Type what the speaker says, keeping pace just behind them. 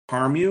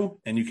harm you,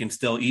 and you can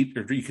still eat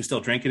or you can still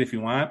drink it if you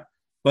want.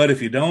 But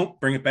if you don't,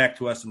 bring it back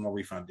to us and we'll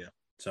refund you.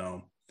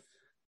 So,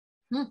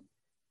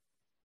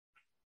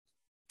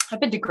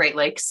 I've been to Great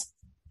Lakes.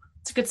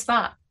 It's a good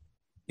spot.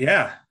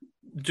 Yeah,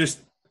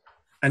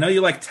 I know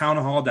you like Town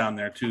Hall down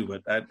there too,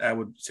 but I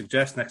would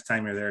suggest next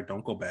time you're there,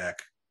 don't go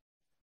back.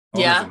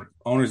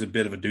 Owner's a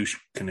bit of a douche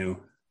canoe.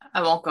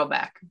 I won't go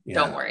back. Yeah.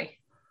 Don't worry.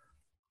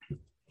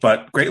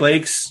 But Great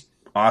Lakes,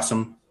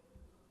 awesome.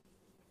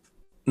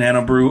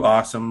 Nano Brew,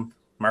 awesome.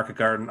 Market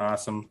Garden,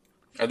 awesome.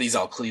 Are these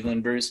all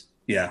Cleveland brews?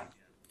 Yeah.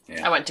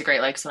 I went to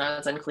Great Lakes when I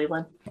was in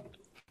Cleveland.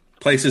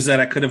 Places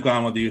that I could have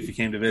gone with you if you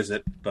came to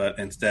visit, but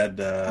instead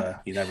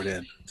you never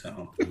did.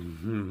 So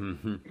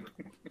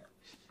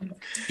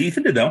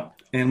Ethan did though,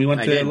 and we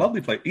went to a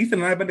lovely place. Ethan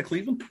and I have been to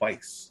Cleveland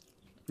twice.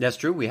 That's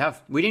true. We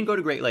have. We didn't go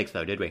to Great Lakes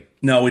though, did we?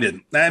 No, we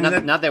didn't.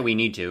 Not that we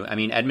need to. I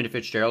mean, Edmund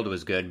Fitzgerald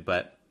was good,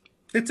 but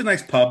it's a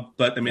nice pub.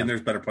 But I mean,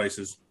 there's better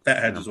places.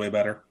 Fatheads is way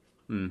better.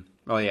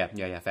 Oh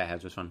yeah.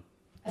 Fatheads was fun.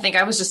 I think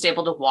I was just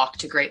able to walk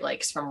to Great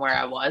Lakes from where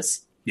I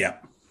was. Yeah.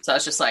 So I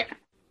was just like,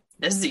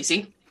 this is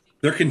easy.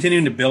 They're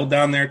continuing to build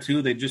down there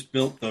too. They just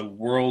built the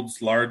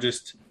world's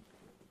largest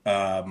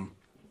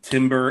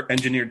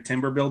engineered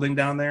timber building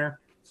down there.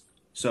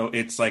 So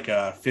it's like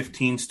a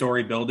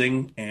 15-story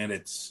building, and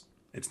it's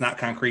not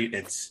concrete.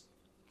 It's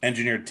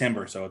engineered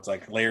timber. So it's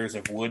like layers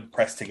of wood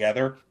pressed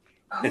together.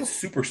 Oh. It's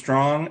super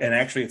strong, and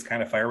actually it's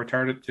kind of fire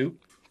retardant too.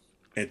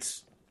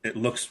 It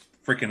looks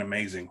freaking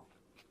amazing.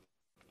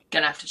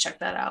 Gonna have to check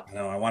that out. I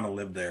know, I want to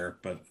live there,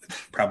 but it's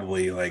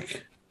probably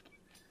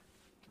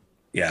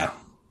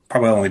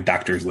probably only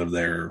doctors live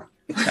there.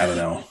 I don't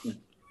know.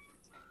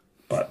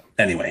 But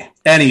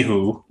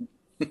anywho,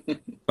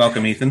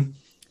 welcome, Ethan.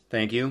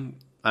 Thank you.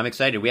 I'm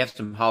excited. We have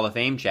some Hall of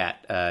Fame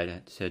chat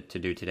to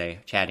do today.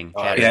 Chatting.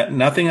 Yeah,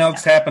 nothing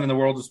else happened in the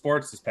world of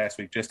sports this past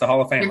week. Just the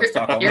Hall of Fame. Let's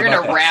talk all You're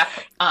about gonna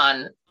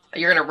that.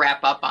 You're going to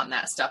wrap up on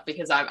that stuff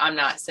because I'm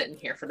not sitting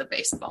here for the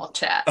baseball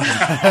chat.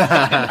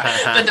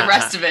 But the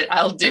rest of it,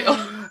 I'll do.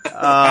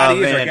 Toddy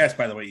is our guest,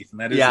 by the way, Ethan.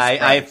 That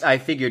is I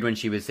figured when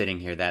she was sitting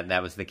here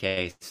that was the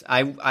case.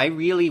 I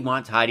really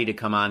want Toddy to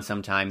come on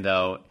sometime,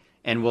 though,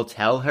 and we'll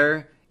tell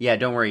her, yeah,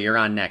 don't worry, you're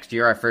on next.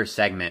 You're our first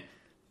segment.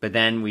 But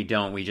then we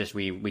don't. We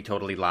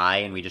totally lie,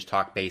 and we just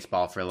talk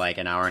baseball for like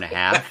an hour and a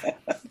half.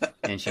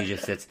 And she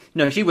just sits.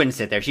 No, she wouldn't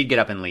sit there. She'd get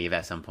up and leave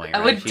at some point.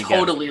 I would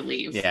totally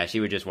leave. Yeah, she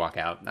would just walk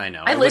out. I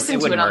know. It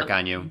wouldn't work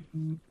on you.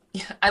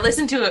 I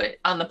listened to it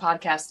on the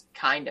podcast,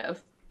 kind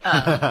of.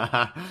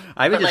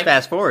 I would just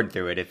fast forward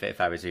through it if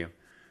I was you.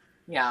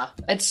 Yeah,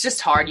 it's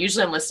just hard.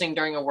 Usually I'm listening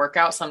during a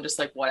workout, so I'm just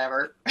like,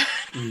 whatever,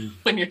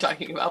 when you're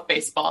talking about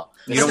baseball.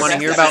 You don't want to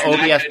hear about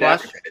OPS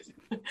Plus?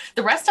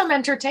 The rest I'm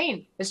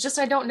entertained. It's just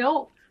I don't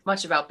know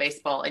much about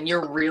baseball, and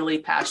you're really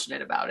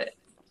passionate about it.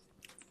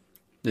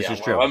 This is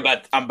true.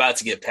 I'm about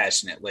to get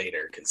passionate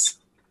later because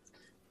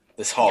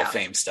this Hall of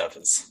Fame stuff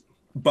is.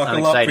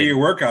 Buckle up for your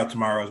workout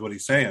tomorrow, is what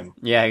he's saying.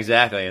 Yeah,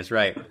 exactly. That's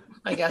right.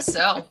 I guess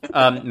so.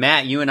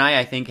 Matt, you and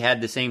I think,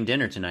 had the same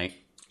dinner tonight.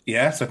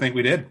 Yes, I think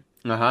we did.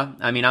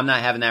 I mean, I'm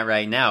not having that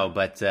right now,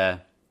 but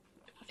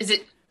is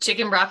it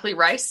chicken, broccoli,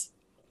 rice?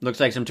 Looks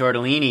like some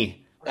tortellini.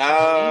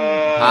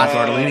 Pasta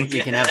tortellini.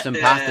 We can have some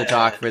pasta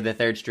talk for the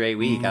third straight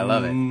week. I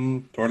love it.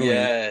 Tortellini.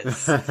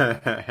 Yes.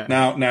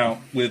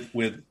 now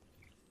with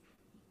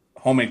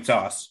homemade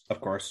sauce,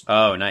 of course.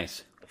 Oh,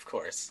 nice. Of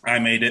course. I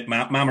made it.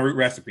 Mama root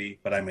recipe,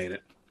 but I made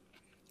it.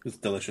 It's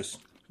delicious.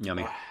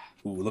 Yummy.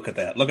 Ooh, look at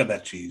that. Look at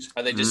that cheese.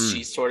 Are they just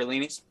cheese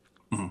tortellinis?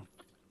 Mm-hmm.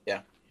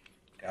 Yeah.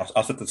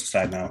 I'll set this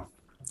aside now.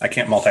 I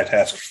can't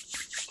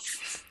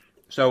multitask.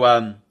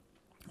 So,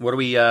 what are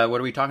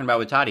we talking about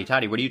with Toddy?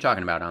 Toddy, what are you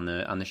talking about on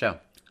the show?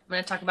 I'm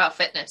going to talk about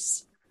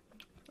fitness.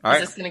 All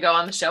right. Is this going to go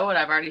on the show, what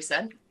I've already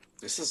said?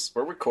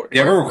 We're recording.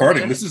 Yeah, we're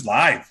recording. This is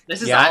live.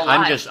 This is all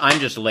live. I'm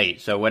just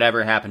late, so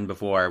whatever happened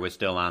before was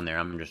still on there.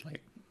 I'm just late.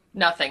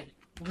 Nothing.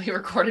 We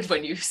recorded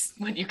when you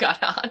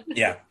got on.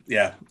 Yeah.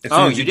 As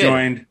soon as you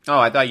joined. Oh,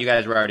 I thought you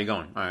guys were already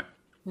going. All right.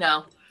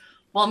 No.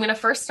 Well, I'm going to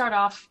first start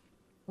off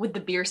with the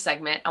beer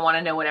segment. I want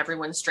to know what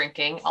everyone's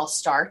drinking. I'll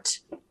start.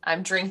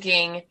 I'm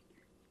drinking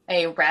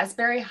a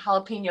raspberry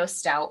jalapeno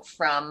stout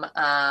from...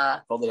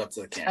 hold it up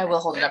to the camera. I will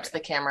hold it up to the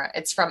camera.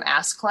 It's from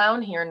Ass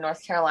Clown here in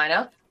North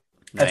Carolina.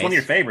 That's one of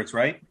your favorites,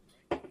 right?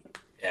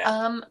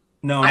 Yeah.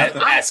 No,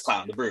 Ass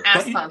Clown, the brewer.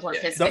 Ass Clown's one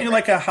of his Don't favorites. you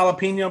like a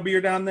jalapeno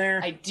beer down there?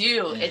 I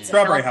do. It's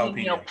Strawberry a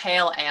jalapeno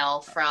pale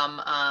ale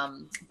from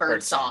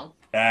Birdsong.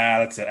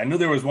 That's it. I knew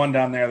there was one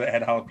down there that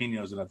had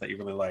jalapenos in it that you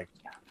really liked.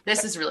 Yeah.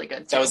 This is really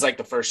good, too. That was like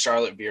the first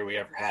Charlotte beer we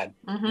ever had.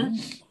 Mm-hmm.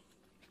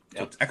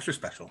 So it's extra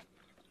special.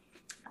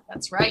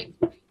 That's right.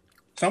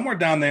 Somewhere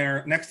down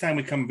there, next time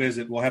we come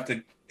visit, we'll have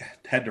to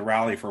head to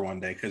Raleigh for one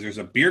day because there's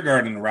a beer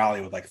garden in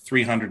Raleigh with like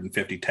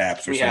 350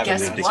 taps or something.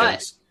 Guess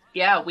what?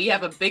 Yeah, we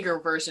have a bigger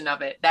version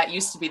of it. That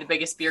used to be the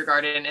biggest beer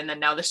garden, and then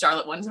now the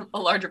Charlotte one's a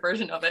larger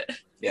version of it.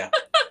 Yeah.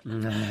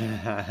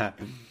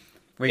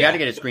 We got to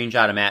get a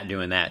screenshot of Matt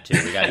doing that,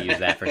 too. We got to use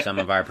that for some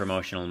of our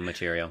promotional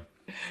material.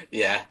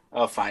 Yeah,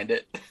 I'll find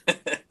it.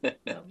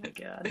 Oh, my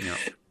God. No.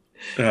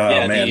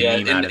 Yeah,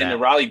 man. The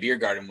Raleigh Beer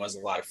Garden was a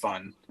lot of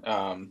fun.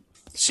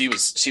 She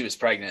was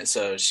pregnant,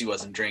 so she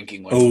wasn't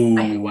drinking when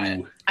we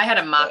went. I had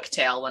a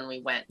mocktail when we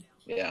went.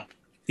 Yeah.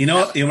 You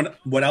know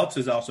what else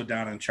is also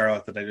down in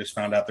Charlotte that I just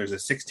found out? There's a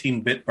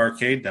 16-bit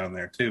barcade down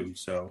there too.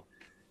 So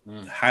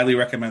highly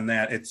recommend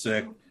that. It's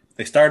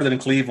they started in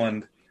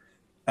Cleveland.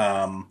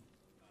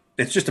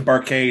 It's just a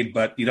barcade,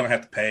 but you don't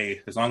have to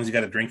pay. As long as you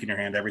got a drink in your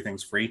hand,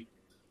 everything's free.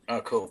 Oh,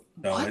 cool.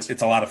 So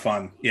it's a lot of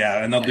fun.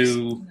 Yeah, and they'll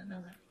do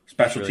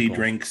specialty really cool.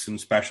 drinks and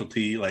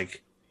specialty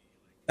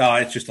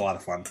it's just a lot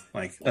of fun.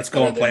 Like, let's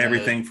go and play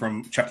everything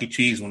from Chuck E.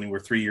 Cheese when we were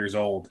 3 years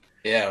old.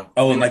 Yeah.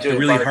 Oh, and like the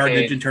really hard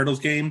Ninja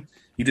Turtles game,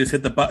 you just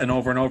hit the button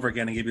over and over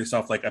again and give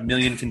yourself like a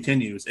million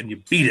continues, and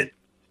you beat it.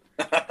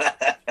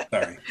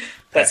 Sorry.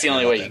 That's the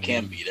only way you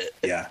can beat it.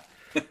 Yeah.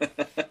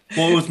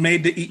 Well, it was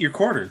made to eat your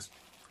quarters.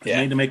 It's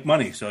made to make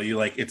money. So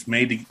it's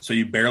made so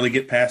you barely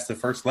get past the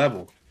first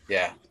level.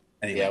 Yeah.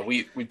 Anyway. Yeah,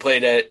 we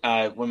played it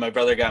when my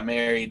brother got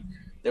married.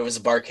 There was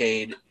a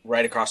barcade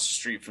right across the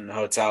street from the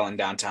hotel in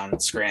downtown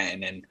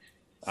Scranton,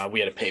 and we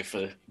had to pay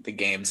for the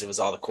games. It was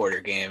all the quarter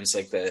games,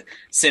 like the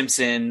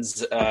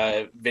Simpsons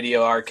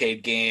video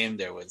arcade game.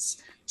 There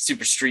was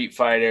Super Street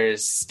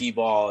Fighters, Skee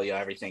Ball,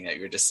 everything that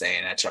you were just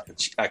saying at Chuck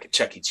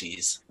E.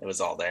 Cheese. It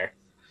was all there.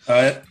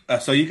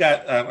 So you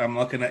got, I'm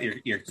looking at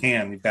your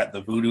can. You've got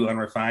the Voodoo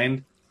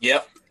Unrefined.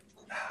 Yep.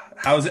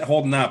 How's it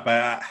holding up?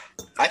 I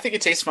think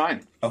it tastes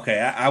fine.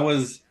 Okay,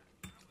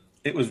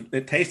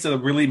 it tasted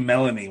really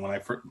melony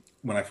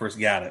when I first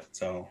got it.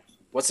 So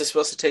what's it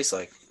supposed to taste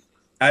like?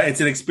 It's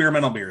an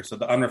experimental beer. So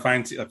the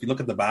unrefined, if you look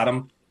at the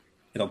bottom,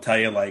 it'll tell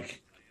you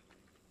like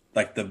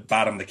the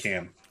bottom of the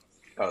can.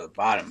 Oh, the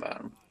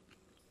bottom.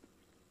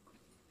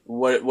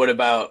 What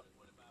about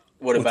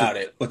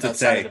it? What's it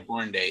say? The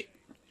born date.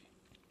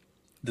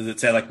 Does it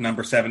say like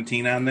number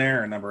 17 on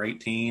there or number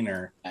 18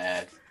 or?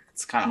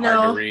 It's kind of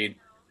hard to read.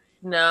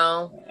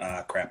 No.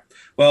 Crap.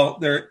 Well,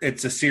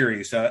 it's a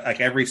series.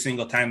 Like every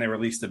single time they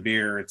release the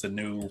beer, it's a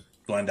new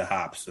blend of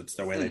hops. It's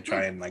the way they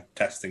try and like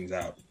test things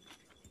out.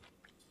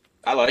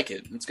 I like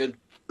it. It's good.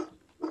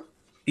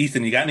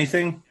 Ethan, you got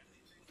anything?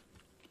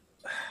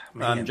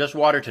 Just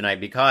water tonight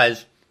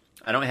because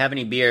I don't have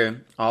any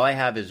beer. All I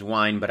have is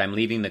wine, but I'm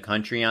leaving the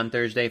country on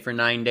Thursday for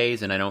 9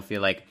 days, and I don't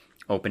feel like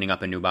opening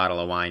up a new bottle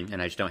of wine,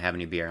 and I just don't have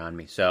any beer on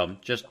me. So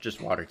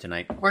just water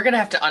tonight. We're going to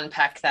have to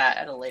unpack that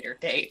at a later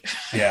date.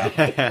 Yeah.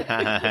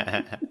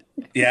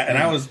 Yeah, and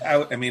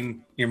I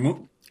mean, you're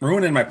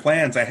ruining my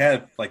plans. I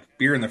have like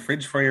beer in the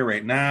fridge for you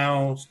right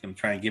now. Just going to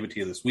try and give it to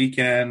you this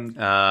weekend.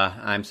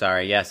 I'm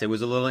sorry. Yes, it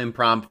was a little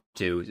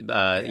impromptu.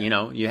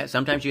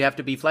 Sometimes you have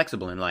to be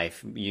flexible in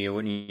life.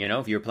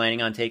 If you're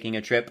planning on taking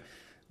a trip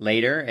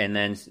later and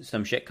then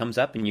some shit comes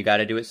up and you got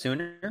to do it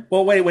sooner.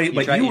 Well, wait, you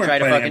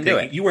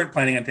weren't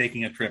planning on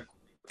taking a trip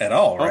at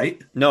all,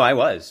 right? No, I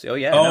was. Oh,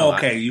 yeah.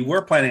 Okay. You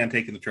were planning on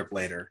taking the trip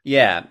later.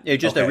 Yeah. It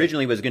just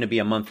originally was going to be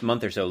a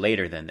month or so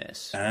later than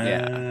this.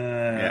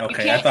 Yeah.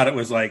 Okay. I thought it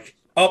was like,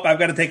 I've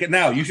got to take it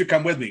now. You should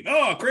come with me.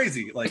 Oh,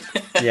 crazy. Like,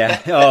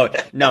 yeah. Oh,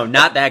 no,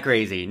 not that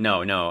crazy.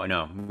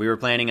 No. We were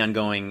planning on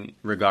going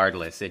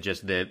regardless. It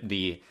just,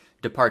 the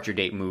departure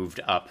date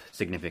moved up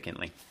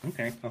significantly.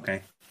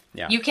 Okay.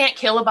 Yeah. You can't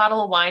kill a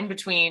bottle of wine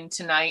between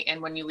tonight and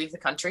when you leave the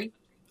country?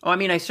 Oh, I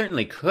mean, I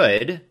certainly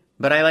could,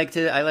 but I like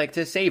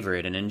to savor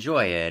it and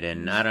enjoy it,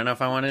 and I don't know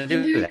if I want to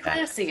do that.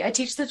 Classy. I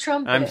teach the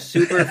trumpet. I'm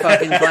super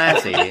fucking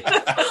classy.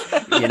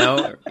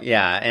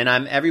 Yeah,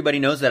 and everybody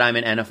knows that I'm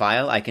an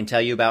enophile. I can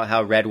tell you about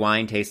how red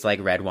wine tastes like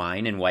red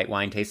wine and white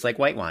wine tastes like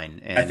white wine,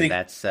 and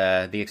that's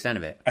the extent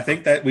of it. I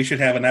think that we should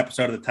have an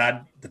episode of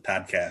the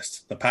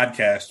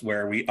podcast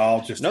where we all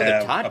just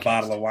have a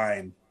bottle of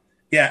wine.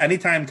 Yeah,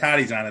 anytime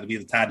Toddy's on, it'll be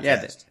the Toddcast.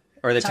 Yeah,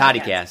 or the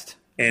toddycast.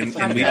 And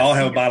we all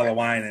have a bottle of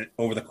wine, and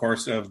over the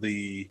course of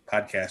the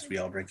podcast, we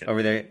all drink it.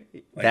 Over there,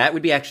 that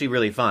would be actually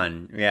really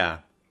fun. Yeah,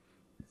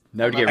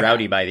 that would get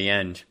rowdy by the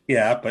end.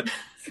 Yeah, but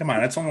come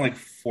on, that's only like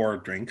 4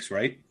 drinks,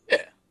 right?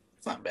 Yeah,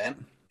 it's not bad.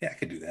 Yeah, I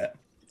could do that.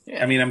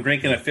 Yeah. I mean, I'm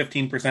drinking a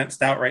 15%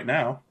 stout right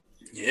now.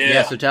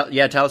 Yeah. So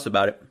tell us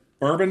about it.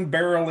 Bourbon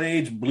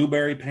barrel-aged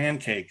blueberry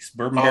pancakes.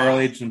 Bourbon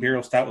barrel-aged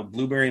imperial stout with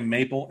blueberry,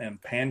 maple, and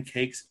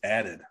pancakes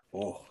added.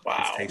 Oh,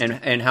 wow.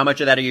 And how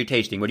much of that are you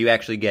tasting? What are you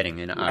actually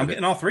getting? I'm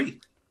getting all 3.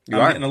 I'm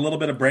getting a little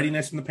bit of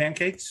breadiness in the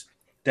pancakes.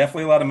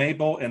 Definitely a lot of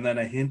maple, and then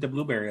a hint of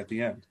blueberry at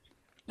the end.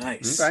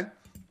 Nice. Okay.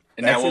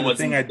 And that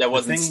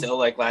wasn't still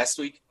like last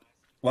week?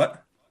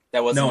 What?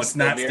 That wasn't. No, it's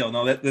not beer? Still.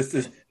 No, this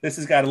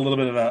has got a little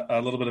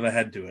bit of a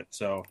head to it.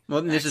 So.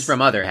 Well, this is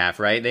from Other Half,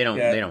 right? They don't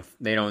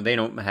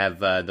have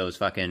those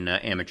fucking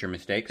amateur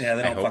mistakes. Yeah,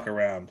 they don't fuck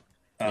around.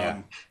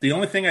 The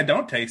only thing I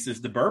don't taste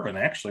is the bourbon,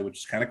 actually, which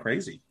is kind of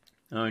crazy.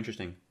 Oh,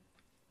 interesting.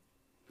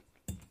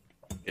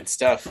 Good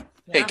stuff.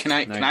 Yeah. Hey, can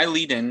I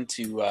lead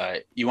into?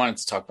 You wanted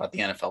to talk about the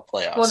NFL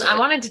playoffs. Well, I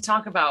wanted to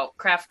talk about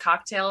craft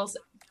cocktails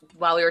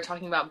while we were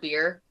talking about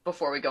beer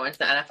before we go into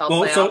the NFL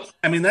playoffs. So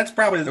I mean, that's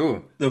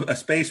probably a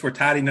space where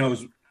Toddy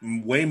knows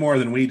way more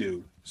than we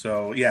do.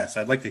 So yes,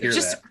 I'd like to hear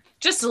that.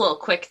 Just a little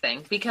quick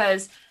thing,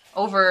 because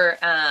over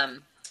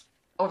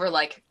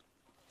like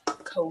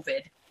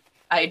COVID,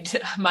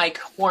 my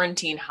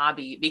quarantine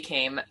hobby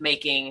became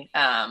making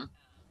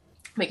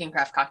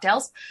craft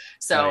cocktails.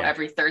 So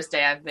every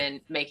Thursday I've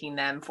been making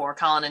them for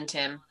Colin and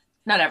Tim.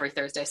 Not every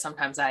Thursday.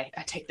 Sometimes I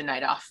take the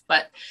night off,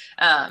 but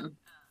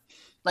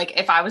like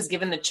if I was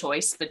given the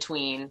choice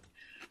between,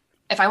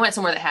 if I went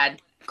somewhere that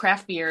had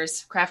craft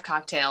beers, craft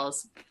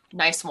cocktails,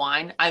 nice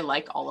wine, I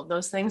like all of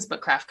those things,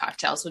 but craft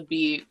cocktails would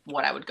be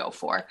what I would go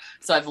for.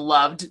 So I've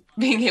loved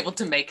being able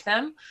to make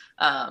them.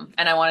 And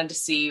I wanted to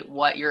see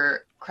what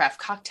your craft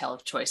cocktail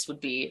of choice would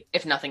be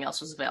if nothing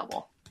else was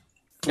available.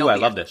 Ooh, I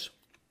love this.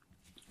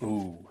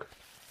 Ooh.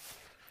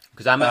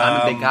 Because I'm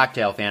a big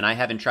cocktail fan. I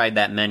haven't tried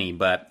that many,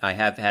 but I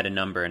have had a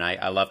number, and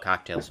I love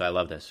cocktails, so I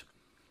love this.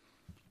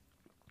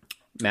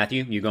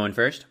 Matthew, you going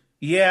first?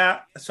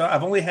 Yeah, so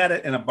I've only had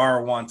it in a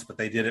bar once, but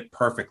they did it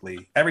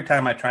perfectly. Every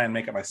time I try and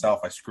make it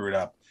myself, I screw it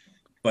up.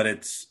 But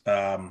it's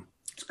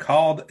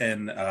called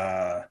an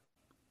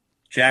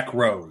Jack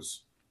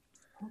Rose,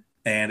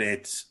 and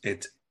it's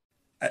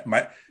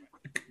my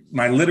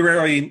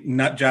literary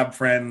nut job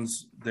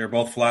friends. They're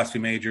both philosophy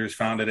majors.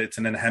 Found it. It's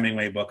in a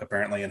Hemingway book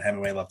apparently, and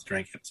Hemingway loved to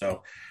drink it.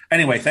 So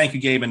anyway, thank you,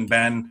 Gabe and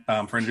Ben,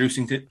 for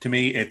introducing to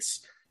me.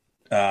 It's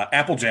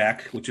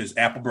Applejack, which is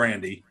apple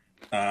brandy.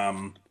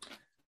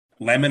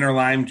 Lemon or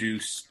lime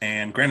juice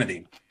and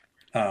grenadine,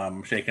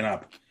 shaken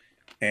up,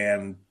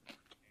 and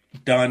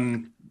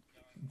done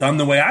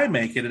the way I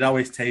make it. It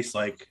always tastes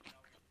like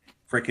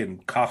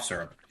freaking cough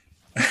syrup.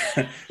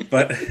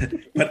 but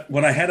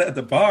when I had it at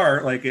the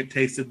bar, like it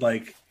tasted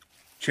like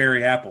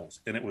cherry apples,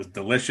 and it was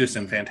delicious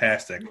and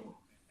fantastic.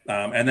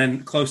 And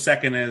then close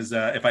second is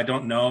if I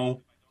don't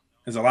know,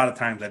 because a lot of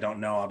times I don't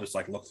know, I'll just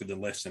like look through the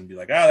list and be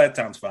like, oh, that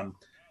sounds fun.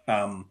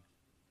 A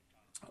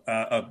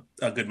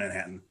good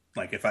Manhattan.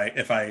 Like if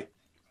I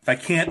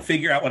can't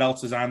figure out what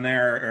else is on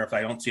there, or if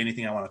I don't see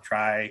anything I want to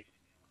try,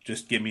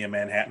 just give me a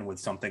Manhattan with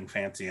something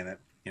fancy in it.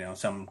 You know,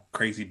 some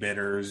crazy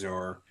bitters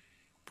or,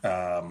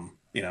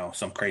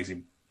 some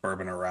crazy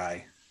bourbon or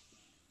rye.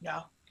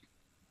 Yeah.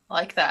 I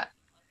like that.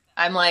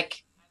 I'm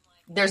like,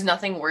 there's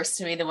nothing worse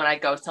to me than when I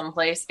go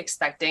someplace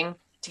expecting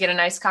to get a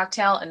nice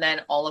cocktail, and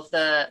then all of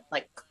the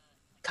like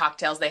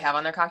cocktails they have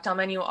on their cocktail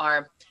menu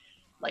are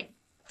like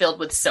filled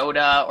with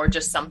soda or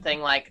just something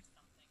like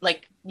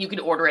you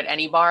could order at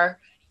any bar.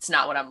 It's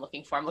not what I'm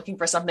looking for. I'm looking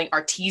for something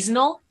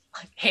artisanal,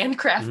 like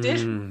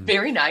handcrafted,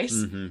 very nice.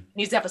 Mm-hmm.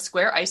 Needs to have a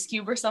square ice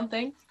cube or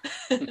something.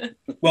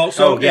 Well,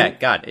 so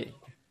got it.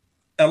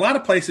 A lot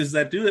of places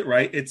that do it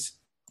right, it's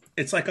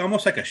like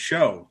almost like a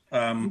show.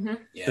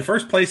 The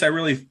first place I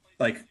really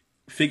like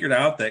figured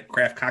out that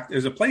craft cocktail,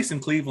 there's a place in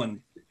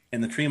Cleveland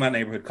in the Tremont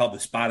neighborhood called the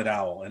Spotted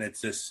Owl, and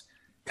it's this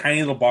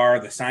tiny little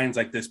bar. The sign's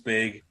like this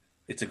big.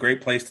 It's a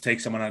great place to take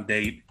someone on a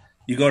date.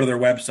 You go to their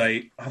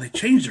website. Oh, they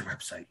changed their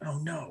website. Oh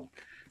no.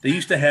 They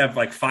used to have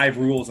like 5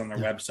 rules on their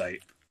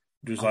website.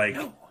 It was like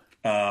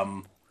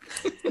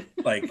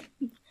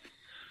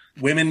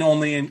women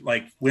only,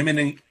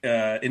 women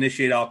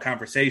initiate all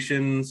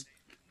conversations.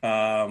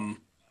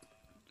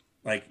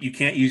 Like you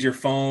can't use your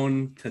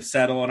phone to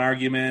settle an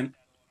argument.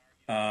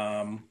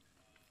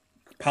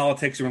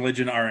 Politics and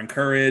religion are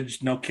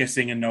encouraged. No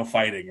kissing and no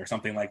fighting, or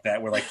something like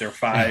that. Where like there are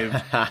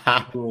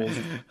 5 rules.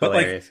 But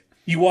hilarious. Like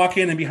you walk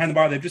in and behind the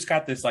bar, they've just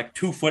got this like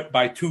 2 foot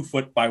by 2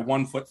 foot by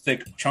 1 foot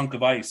thick chunk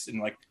of ice, and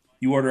like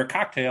you order a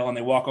cocktail and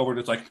they walk over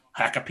to just like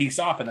hack a piece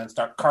off and then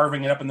start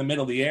carving it up in the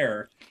middle of the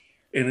air.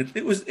 And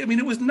it was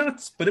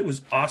nuts, but it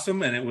was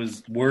awesome, and it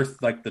was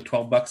worth like the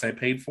 $12 I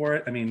paid for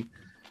it. I mean,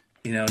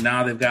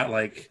 now they've got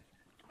like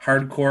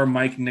hardcore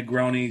Mike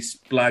Negroni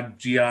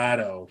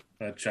Splagiato,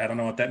 which I don't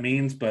know what that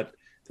means, but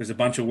there's a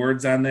bunch of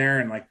words on there,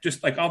 and like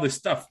just like all this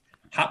stuff,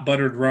 hot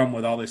buttered rum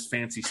with all this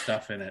fancy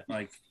stuff in it,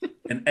 like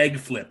an egg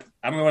flip.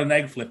 I don't know what an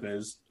egg flip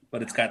is,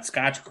 but it's got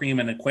Scotch cream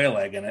and a quail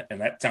egg in it,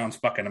 and that sounds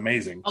fucking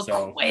amazing.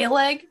 Quail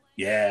egg?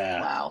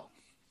 Yeah. Wow.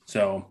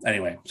 So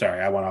anyway,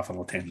 sorry, I went off on a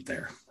little tangent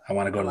there. I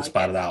want to go to the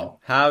Spotted Owl.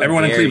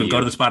 Everyone in Cleveland, go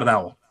to the Spotted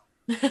Owl.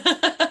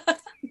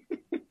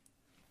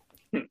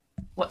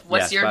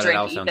 What's your drink,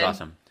 Owl Ethan?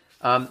 sounds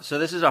awesome. So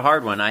this is a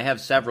hard one. I have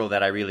several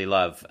that I really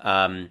love.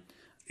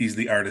 He's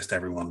the artist,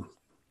 everyone.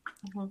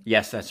 Mm-hmm.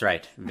 Yes, that's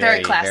right.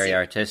 Very classy. Very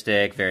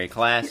artistic, very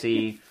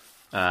classy.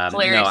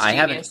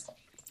 Hilarious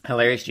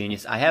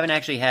genius. I haven't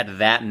actually had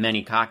that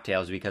many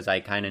cocktails because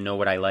I kind of know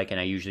what I like, and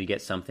I usually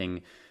get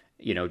something,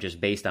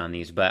 just based on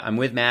these. But I'm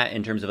with Matt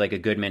in terms of like a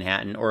good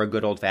Manhattan or a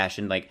good old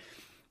fashioned. Like,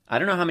 I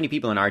don't know how many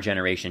people in our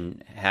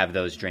generation have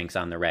those drinks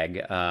on the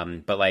reg,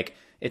 but like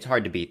it's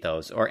hard to beat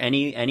those. Or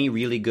any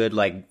really good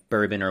like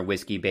bourbon or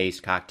whiskey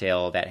based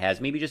cocktail that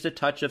has maybe just a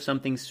touch of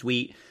something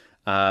sweet.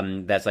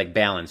 That's like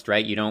balanced,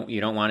 right? You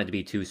don't want it to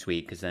be too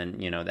sweet, because then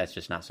that's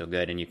just not so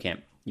good, and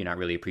you're not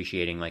really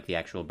appreciating like the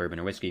actual bourbon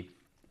or whiskey.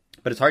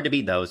 But it's hard to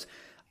beat those.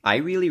 I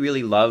really,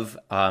 really love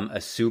a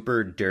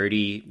super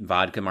dirty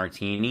vodka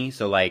martini.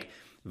 So like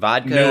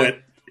vodka. Knew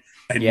it.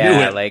 I knew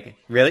it. Like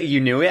really, you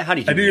knew it? How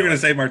did you? I knew you were going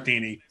to say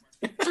martini.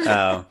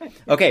 Oh,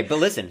 okay. But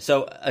listen,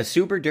 so a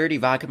super dirty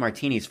vodka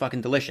martini is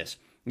fucking delicious.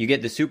 You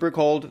get the super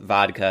cold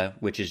vodka,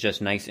 which is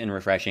just nice and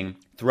refreshing.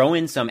 Throw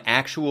in some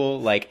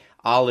actual like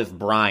olive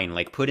brine,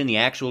 like put in the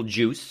actual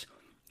juice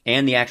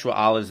and the actual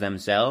olives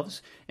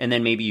themselves. And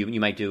then maybe you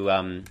might do,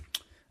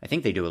 I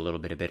think they do a little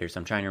bit of bitters.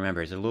 I'm trying to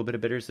remember. Is it a little bit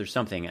of bitters? There's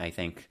something, I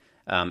think,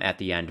 at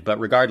the end. But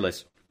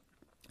regardless,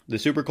 the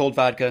super cold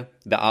vodka,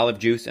 the olive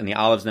juice, and the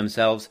olives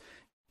themselves,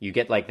 you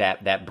get like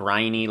that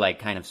briny, like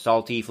kind of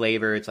salty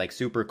flavor. It's like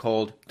super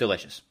cold.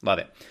 Delicious. Love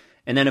it.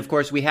 And then, of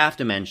course, we have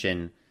to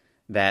mention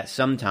that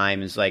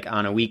sometimes, like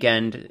on a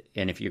weekend,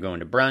 and if you're going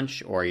to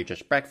brunch or you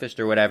just breakfast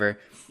or whatever,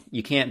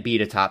 you can't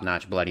beat a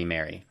top-notch Bloody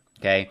Mary,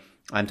 okay?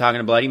 I'm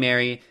talking a Bloody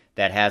Mary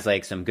that has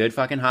like some good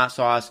fucking hot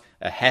sauce,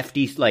 a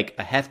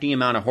hefty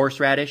amount of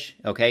horseradish,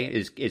 okay,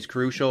 is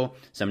crucial.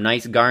 Some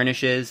nice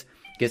garnishes,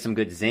 get some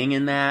good zing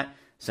in that,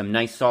 some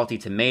nice salty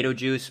tomato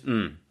juice.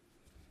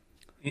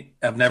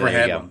 I've never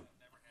had one.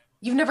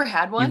 You've never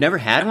had one? You've never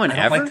had one I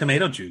ever? don't like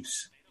tomato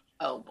juice.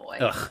 Oh boy.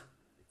 Ugh.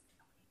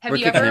 Have We're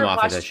you kicking ever him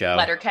off of the watched show.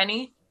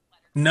 Letterkenny?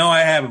 No, I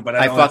haven't, but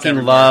I fucking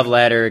love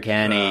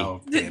Letterkenny.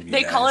 Oh, damn you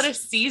They call it guys.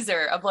 a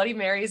Caesar. A Bloody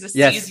Mary is a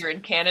Yes. Caesar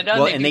in Canada.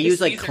 Well, and they do the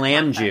use like Caesar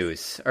clam contest.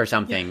 juice or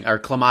something, or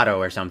clamato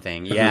or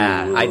something.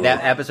 Yeah,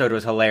 that episode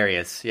was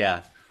hilarious.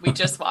 Yeah. We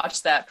just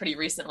watched that pretty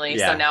recently,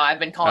 Yeah. so now I've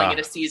been calling it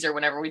a Caesar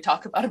whenever we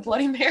talk about a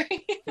Bloody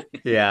Mary.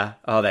 Yeah.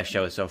 Oh, that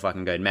show is so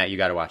fucking good. Matt, you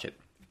got to watch it.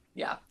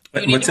 Yeah.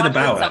 But You need what's to it watch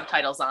with about?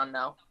 subtitles on,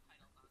 though.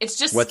 It's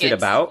just What's it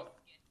skits. about?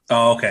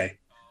 Oh, okay.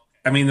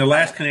 I mean, the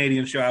last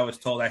Canadian show I was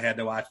told I had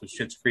to watch was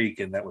Schitt's Creek,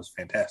 and that was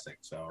fantastic.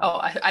 So, Oh,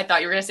 I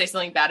thought you were going to say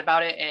something bad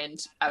about it, and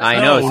I was I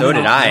like, know, "Oh, so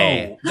did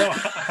I. No,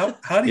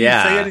 how do you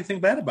Yeah. say anything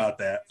bad about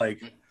that?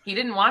 Like, He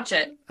didn't watch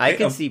it. I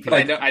can see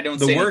But people. I don't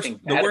the say worst,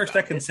 anything the bad worst I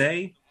about can it.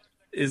 say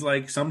is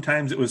like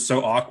sometimes it was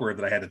so awkward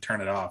that I had to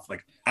turn it off.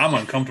 Like, I'm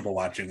uncomfortable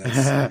watching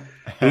this,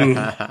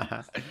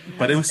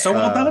 but it was so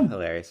well done.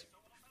 Hilarious.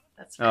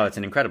 That's Oh, it's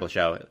an incredible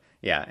show.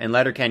 Yeah, and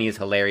Letterkenny is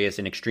hilarious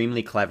and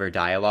extremely clever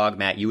dialogue.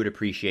 Matt, you would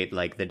appreciate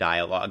like the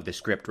dialogue. The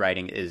script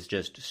writing is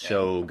just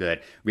so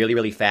good. Really,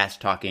 really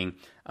fast talking.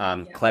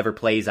 Clever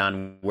plays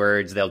on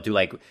words. They'll do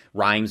like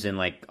rhymes and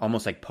like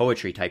almost like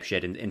poetry type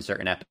shit in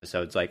certain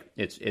episodes. Like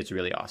it's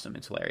really awesome.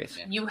 It's hilarious.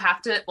 You have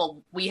to,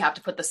 we have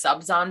to put the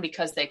subs on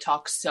because they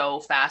talk so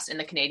fast in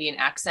the Canadian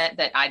accent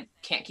that I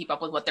can't keep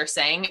up with what they're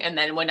saying. And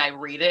then when I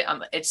read it,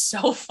 it's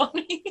so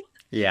funny.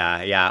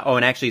 Yeah. Oh,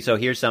 and actually, so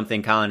here's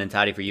something, Colin and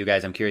Toddy, for you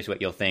guys. I'm curious what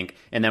you'll think,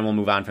 and then we'll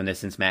move on from this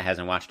since Matt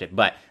hasn't watched it.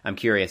 But I'm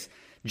curious.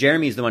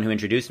 Jeremy's the one who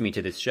introduced me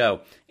to this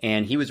show,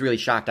 and he was really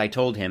shocked. I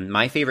told him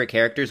my favorite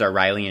characters are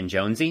Riley and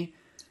Jonesy.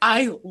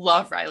 I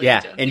love Riley. Yeah,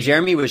 and Jonesy. and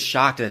Jeremy was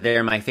shocked that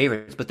they're my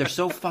favorites, but they're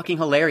so fucking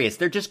hilarious.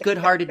 They're just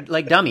good-hearted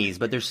like dummies,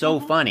 but they're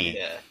so funny.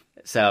 Yeah.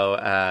 So,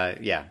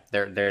 yeah,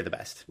 they're the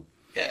best.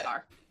 They Yeah.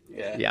 are.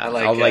 Yeah. Yeah,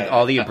 I like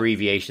all the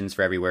abbreviations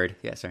for every word.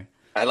 Yeah, sorry.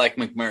 I like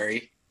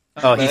McMurray.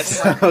 Oh, he's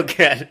so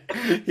good.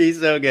 He's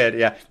so good.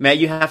 Yeah, Matt,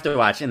 you have to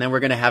watch, and then we're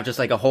gonna have just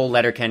like a whole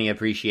Letterkenny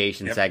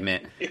appreciation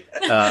segment.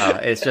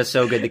 It's just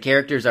so good. The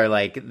characters are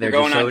like they're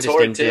going just so on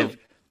tour, distinctive.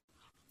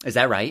 too. Is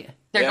that right?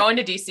 They're Yeah. going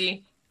to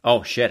DC.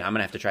 Oh shit, I'm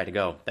gonna have to try to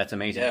go. That's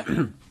amazing.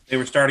 Yeah. They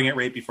were starting it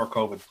right before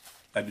COVID.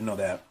 I didn't know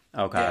that.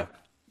 Okay.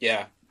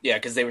 Yeah,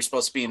 because they were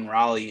supposed to be in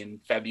Raleigh in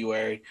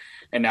February,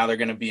 and now they're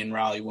going to be in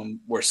Raleigh when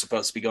we're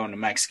supposed to be going to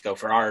Mexico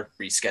for our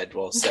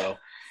reschedule. So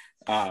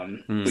we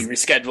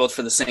rescheduled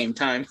for the same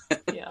time.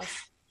 Yeah.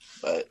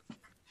 But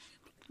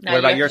Now What you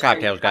about have your to share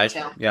cocktails, guys?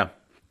 cocktail.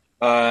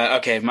 Yeah.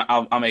 okay,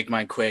 I'll make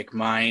mine quick.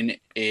 Mine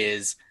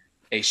is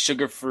a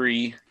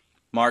sugar-free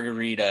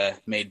margarita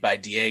made by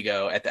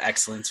Diego at the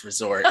Excellence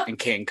Resort in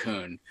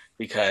Cancun,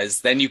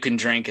 because then you can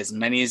drink as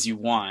many as you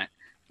want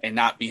and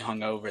not be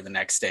hungover the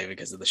next day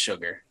because of the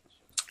sugar.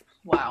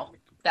 Wow.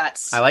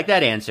 That's. I like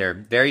that answer.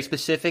 Very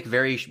specific,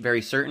 very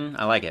very certain.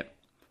 I like it.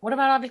 What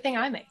about everything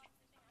I make?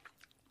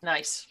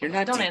 Nice. You're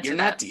not Don't Di- answer you're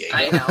that. not Diego.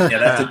 I know.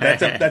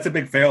 Yeah, that's a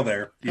big fail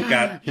there. You've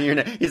got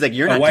He's like,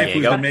 you're a not wife who's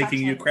Diego. been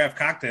making you craft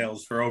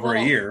cocktails for over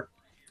a year.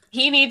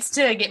 He needs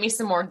to get me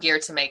some more gear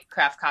to make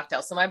craft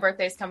cocktails. So my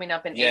birthday's coming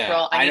up in Yeah,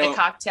 April. I need a don't-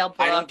 cocktail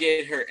I don't book.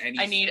 get her any.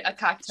 I need a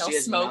cocktail She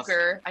has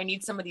smoker. I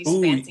need some of these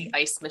Ooh. fancy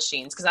ice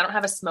machines because I don't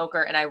have a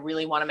smoker and I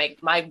really want to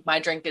make my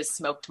drink is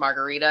smoked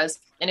margaritas.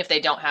 And if they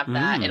don't have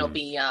that, it'll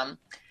be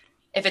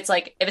if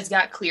it's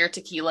got clear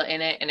tequila in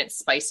it and it's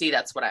spicy,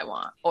 that's what I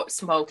want. Or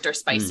smoked or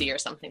spicy or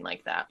something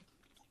like that.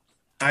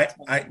 I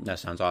That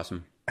sounds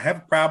awesome. I have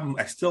a problem.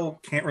 I still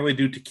can't really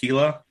do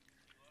tequila,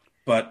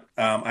 but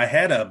I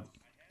had a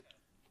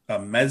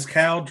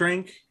mezcal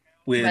drink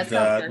with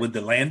Mezcal's good. with the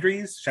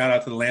Landrys. Shout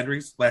out to the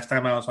Landrys. Last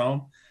time I was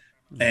home,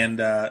 and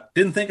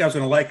didn't think I was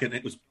going to like it.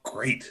 It was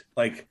great.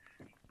 Like,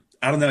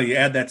 I don't know. You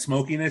add that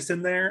smokiness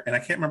in there, and I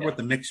can't remember what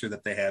the mixture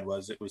that they had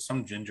was. It was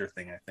some ginger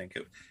thing, I think.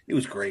 It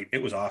was great.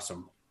 It was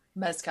awesome.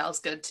 Mezcal's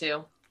good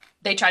too.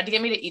 They tried to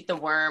get me to eat the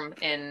worm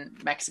in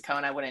Mexico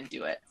and I wouldn't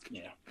do it.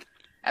 Yeah.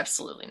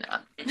 Absolutely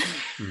not.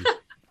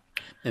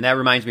 And that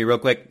reminds me real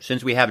quick,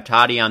 since we have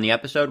Toddy on the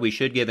episode, we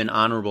should give an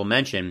honorable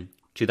mention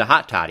to the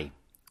hot toddy,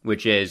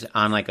 which is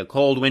on like a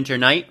cold winter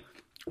night,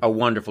 a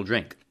wonderful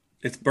drink.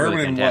 It's bourbon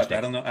Really and what?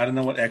 fantastic. I don't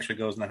know what extra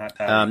goes in the hot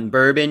toddy.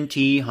 Bourbon,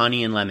 tea,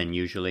 honey, and lemon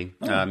usually.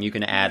 You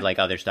can add like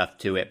other stuff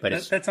to it, but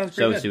it's That sounds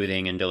so pretty good.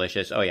 soothing and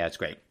delicious. Oh yeah, it's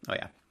great. Oh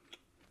yeah.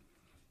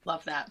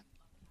 Love that.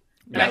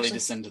 That lead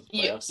us into the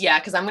playoffs. Yeah,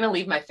 because I'm going to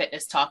leave my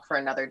fitness talk for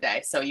another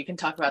day. So you can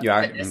talk about the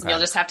fitness. Okay. And you'll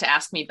just have to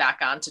ask me back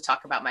on to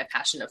talk about my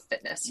passion of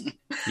fitness.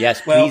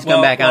 Yes, please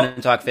come back on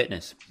and talk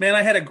fitness. Man,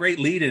 I had a great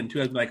lead in too.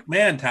 I was like,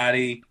 man,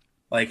 Toddy,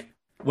 like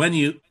when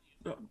you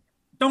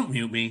don't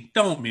mute me.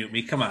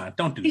 Come on,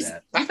 don't do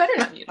that. You better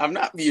not mute. I'm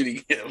not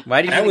muting him.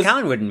 Why did you think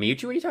Colin wouldn't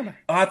mute you? What are you talking about?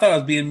 Oh, I thought I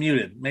was being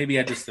muted. Maybe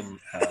I just am.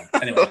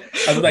 Anyway,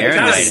 I was like, Aaron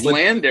Toddy,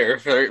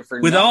 Slander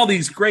with all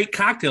these great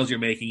cocktails you're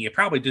making, you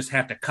probably just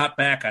have to cut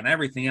back on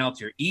everything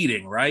else you're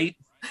eating, right?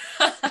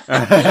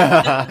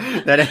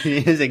 That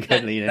is a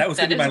good lead. That was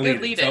That going to is be a my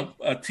good lead. So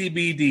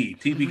TBD,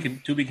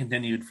 to be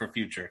continued for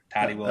future.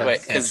 Toddy will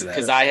answer that.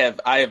 Because I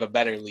have a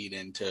better lead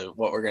into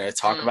what we're going to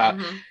talk about.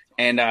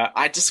 And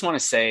I just want to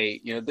say,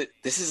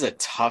 this is a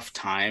tough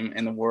time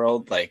in the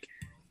world. Like,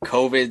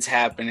 COVID's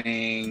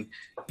happening.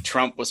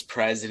 Trump was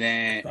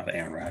president.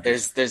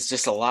 There's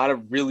just a lot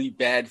of really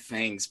bad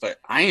things. But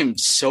I am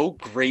so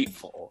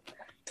grateful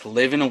to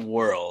live in a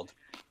world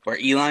where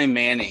Eli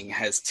Manning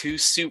has 2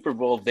 Super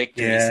Bowl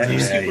victories, 2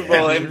 Super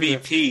Bowl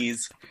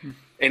MVPs,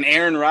 and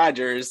Aaron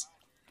Rodgers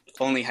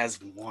only has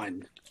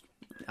 1.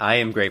 I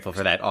am grateful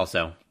for that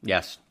also.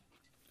 Yes.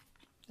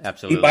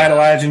 Absolutely. Keep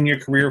idolizing your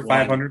career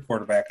 500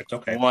 quarterback. It's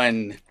okay.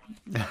 1.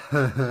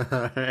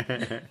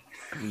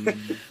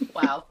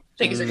 Wow.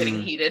 Things are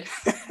getting heated.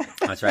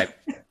 That's right.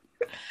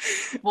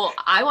 Well,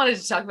 I wanted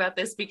to talk about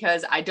this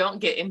because I don't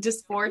get into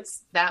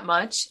sports that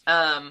much.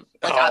 Wait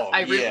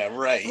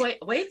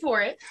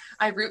for it.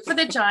 I root for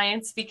the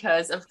Giants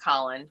because of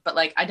Colin, but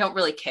I don't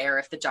really care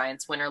if the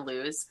Giants win or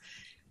lose.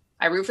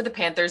 I root for the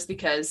Panthers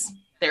because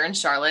they're in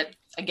Charlotte.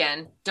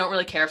 Again, don't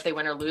really care if they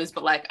win or lose,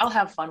 but I'll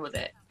have fun with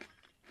it.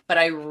 But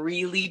I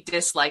really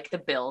dislike the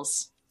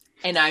Bills,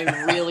 and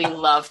I really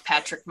love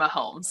Patrick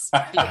Mahomes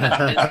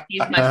because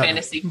he's my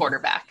fantasy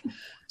quarterback.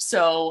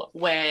 So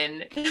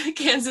when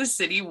Kansas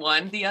City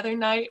won the other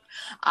night,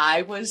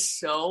 I was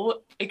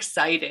so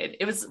excited.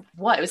 It was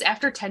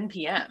after 10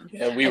 p.m.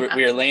 Yeah, we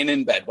were laying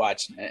in bed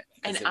watching it.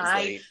 And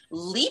I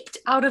leaped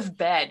out of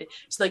bed,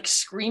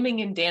 screaming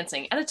and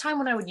dancing at a time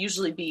when I would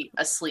usually be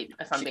asleep,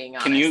 if I'm being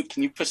honest.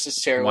 Can you push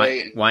this chair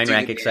away? Wine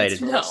rack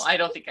excited. No, I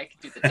don't think I could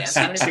do the dance.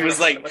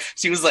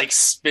 She was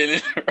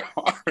spinning her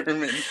arm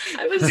and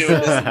I was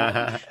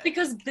so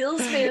because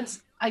Bills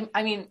fans,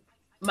 I mean,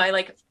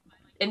 my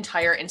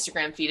entire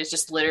Instagram feed is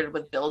just littered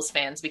with Bills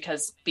fans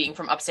because being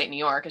from upstate New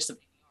York,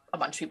 a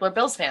bunch of people are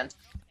Bills fans,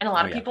 and a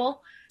lot of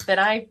people that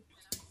I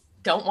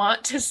don't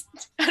want to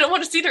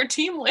see their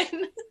team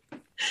win.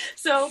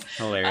 So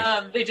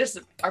they just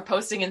are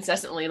posting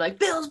incessantly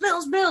Bills,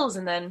 Bills, Bills,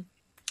 and then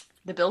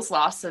the Bills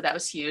lost, so that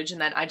was huge.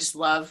 And then I just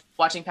love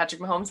watching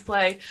Patrick Mahomes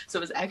play, so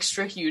it was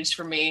extra huge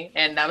for me,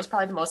 and that was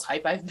probably the most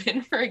hype I've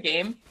been for a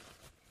game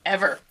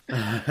ever.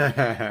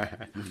 I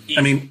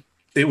mean,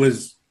 it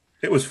was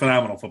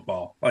phenomenal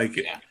football.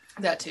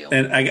 That too.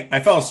 And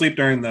I fell asleep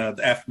during the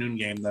afternoon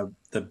game, the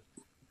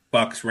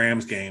Bucks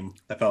Rams game.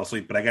 I fell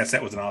asleep, but I guess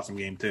that was an awesome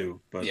game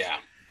too. But yeah,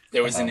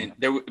 there was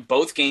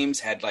both games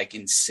had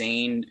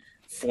insane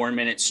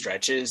 4-minute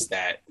stretches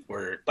that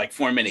were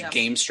 4-minute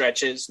game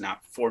stretches,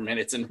 not 4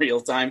 minutes in real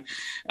time.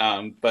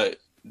 But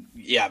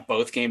yeah,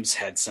 both games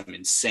had some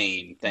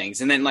insane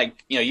things. And then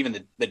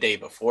even the day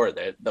before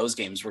that, those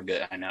games were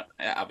good. I know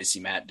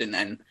obviously Matt didn't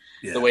end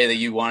the way that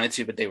you wanted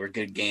to, but they were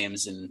good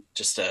games and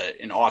just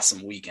an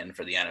awesome weekend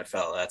for the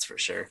NFL. That's for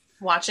sure.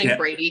 Watching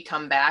Brady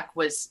come back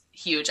was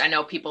huge. I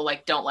know people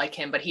don't like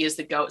him, but he is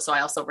the GOAT. So I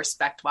also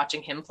respect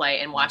watching him play,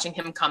 and watching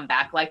him come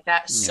back like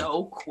that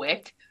so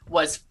quick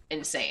was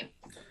insane.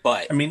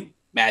 But I mean,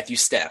 Matthew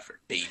Stafford,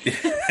 baby,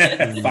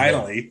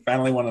 finally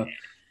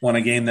won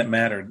a game that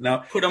mattered. Now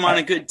put him on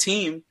a good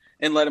team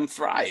and let him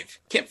thrive.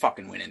 Can't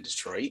fucking win in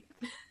Detroit.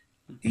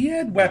 He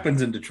had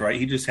weapons in Detroit.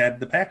 He just had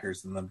the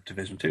Packers in the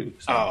Division 2.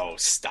 So. Oh,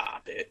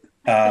 stop it.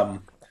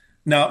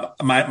 No,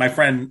 my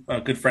friend,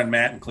 good friend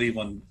Matt in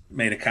Cleveland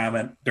made a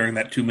comment during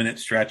that 2-minute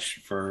stretch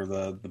for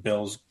the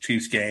Bills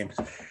Chiefs game.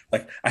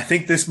 I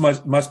think this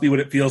must be what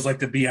it feels like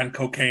to be on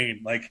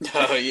cocaine.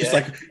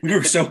 It's we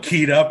were so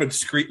keyed up and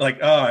scream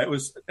it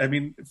was. I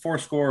mean, 4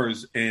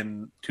 scores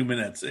in 2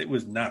 minutes. It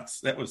was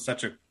nuts. That was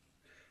such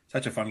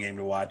a fun game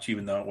to watch,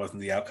 even though it wasn't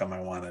the outcome I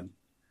wanted.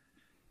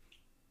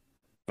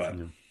 But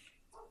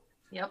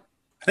yep,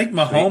 I think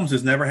Mahomes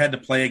has never had to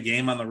play a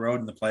game on the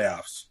road in the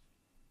playoffs.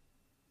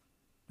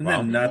 Isn't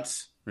that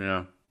nuts?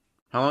 Yeah.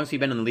 How long has he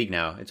been in the league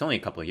now? It's only a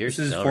couple of years.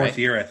 This is his 4th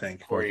year, I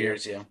think. 4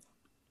 years, yeah.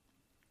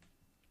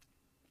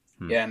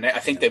 Yeah, and I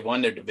think they've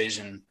won their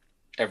division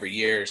every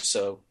year,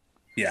 so.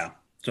 Yeah.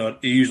 So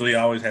it usually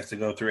always has to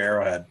go through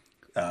Arrowhead.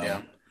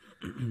 Yeah.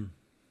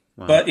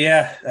 Wow. But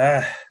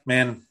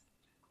man,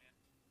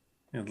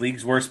 the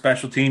league's worst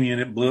special team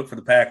unit blew it for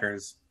the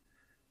Packers.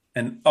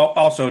 And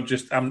also,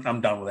 just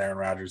I'm done with Aaron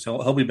Rodgers.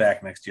 He'll be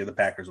back next year. The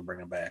Packers will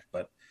bring him back,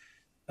 but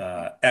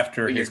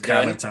After You're his good?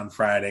 comments on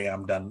Friday,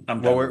 I'm done. I'm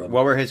What done. were with him.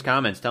 what were his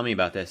comments? Tell me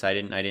about this. I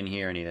didn't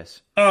hear any of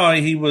this. Oh,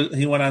 he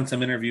went on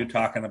some interview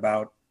talking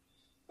about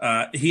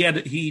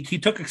he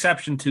took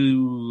exception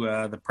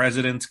to the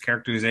president's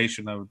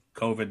characterization of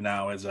COVID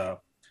now as a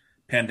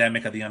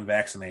pandemic of the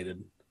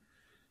unvaccinated,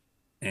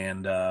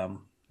 and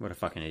What a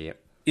fucking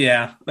idiot.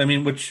 yeah, I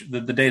mean, which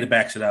the data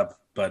backs it up,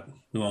 but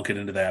we won't get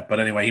into that. But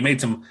anyway, he made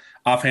some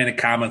offhanded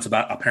comments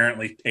about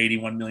apparently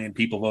 81 million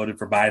people voted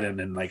for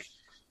Biden, and like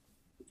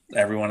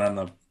everyone on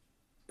the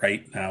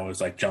right now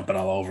is like jumping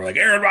all over, like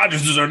Aaron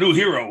Rodgers is our new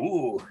hero.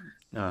 Ooh.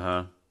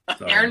 Uh-huh.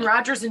 So, Aaron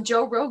Rodgers and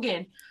Joe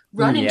Rogan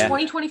run in Yeah.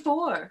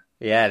 2024.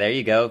 Yeah, there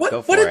you go.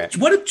 Go for what it.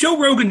 did Joe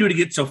Rogan do to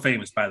get so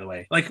famous? By the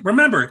way, like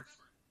remember,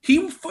 he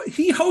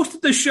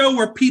hosted the show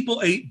where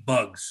people ate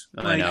bugs.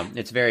 I know.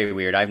 It's very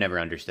weird. I've never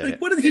understood Like,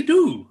 it. what did he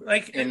do?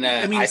 Like, And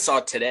I mean, I saw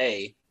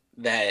today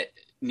that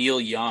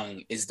Neil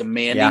Young is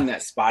demanding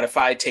that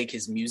Spotify take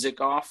his music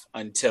off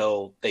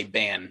until they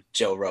ban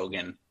Joe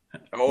Rogan.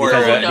 Or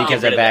Because get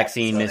of rid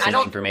vaccine that. So-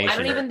 misinformation. I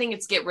don't even think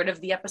it's get rid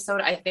of the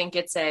episode. I think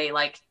it's they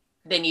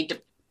need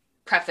to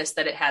preface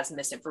that it has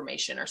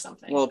misinformation or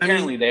something. Well,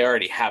 apparently they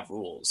already have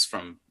rules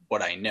from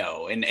what I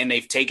know. And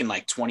they've taken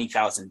like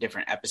 20,000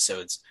 different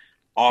episodes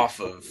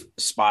off of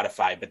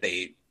Spotify, but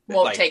they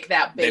won't take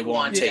that big they one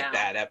won't take down.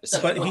 that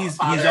episode. but Well, he's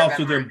father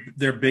also of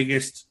their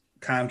biggest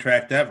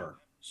contract ever.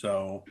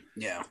 So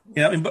Yeah.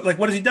 yeah, I mean, but like,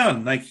 what has he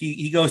done? Like,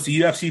 he goes to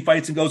UFC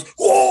fights and goes,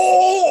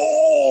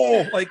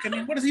 "Whoa!" Like, I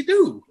mean, what does he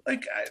do?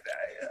 Like,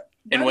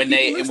 And why when do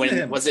people listen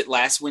to him? was it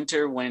last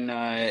winter when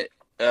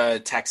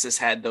Texas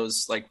had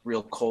those like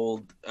real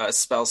cold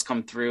spells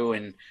come through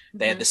and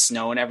they had the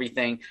snow and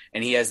everything,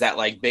 and he has that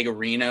like big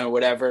arena or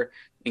whatever,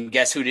 and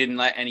guess who didn't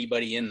let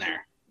anybody in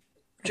there?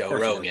 Joe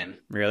course he Rogan.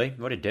 Really?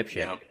 What a dipshit.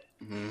 Yep.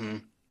 Mm-hmm.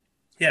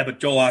 Yeah, but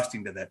Joel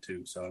Osteen did that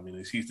too. So I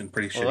mean, he's in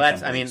pretty shit. Well,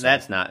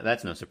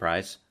 that's no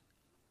surprise.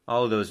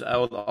 All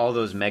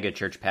those mega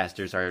church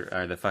pastors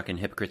are the fucking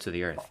hypocrites of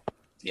the earth.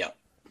 Yep.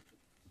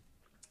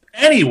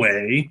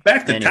 Anyway,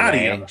 back to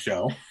Toddy on the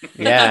show.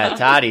 Yeah,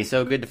 Toddy,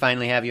 so good to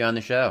finally have you on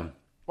the show.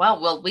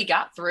 Well, we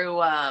got through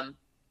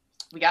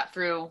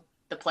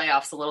the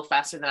playoffs a little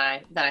faster than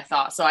I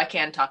thought, so I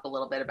can talk a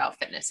little bit about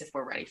fitness if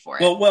we're ready for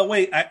it. Well,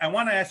 wait. I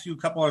want to ask you a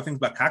couple other things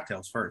about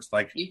cocktails first.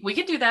 Like, We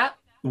can do that.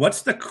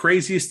 what's the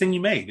craziest thing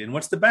you made, and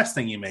what's the best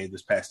thing you made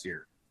this past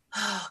year?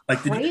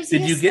 Like, did you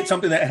Craziest get thing?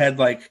 something that had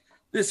like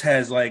this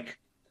has like,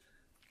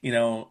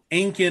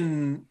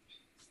 Incan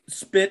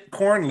spit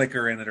corn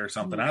liquor in it or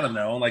something? I don't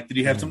know. Like, did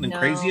you have something No.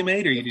 crazy you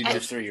made, or you did Just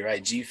just? through your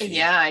IG feed.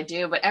 Yeah, I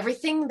do. But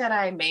everything that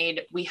I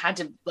made, I had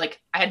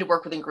to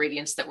work with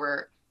ingredients that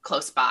were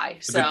close by.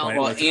 It's a good So point.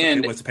 Well,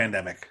 it was a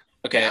pandemic.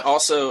 Okay. Yeah.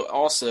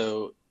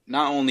 Also,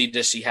 not only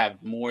does she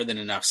have more than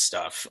enough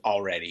stuff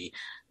already,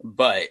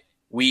 but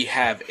we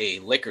have a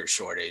liquor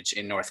shortage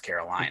in North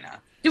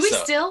Carolina. do we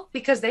So- still?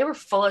 Because they were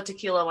full of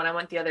tequila when I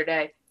went the other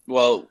day.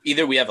 Well,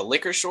 either we have a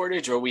liquor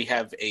shortage or we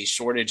have a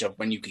shortage of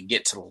when you can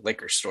get to the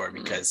liquor store,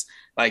 because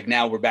like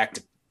now we're back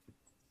to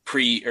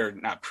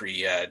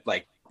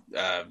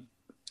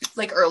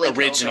Like early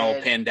original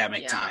COVID.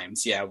 pandemic Yeah.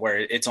 times. Yeah. Where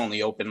it's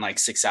only open like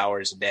 6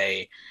 hours a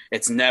day.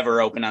 It's never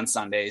open on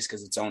Sundays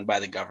because it's owned by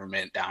the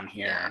government down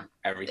here. Yeah.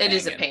 Everything. It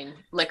is a And- pain.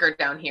 Liquor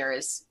down here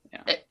is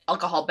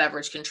alcohol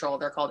beverage control.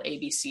 They're called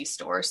ABC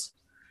stores.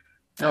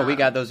 Oh, we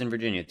got those in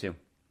Virginia too.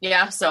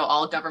 Yeah, so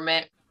all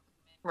government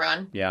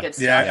run. Yeah. Good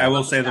stuff. Yeah, I will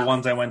Love say the stuff.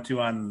 ones I went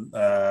to on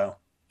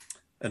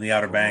in the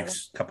Outer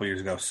Banks a couple years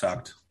ago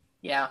sucked.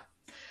 Yeah,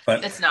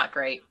 But it's not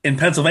great. in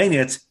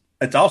Pennsylvania,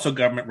 it's also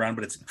government run,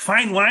 but it's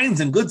fine wines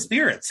and good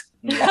spirits,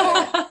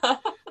 Yeah.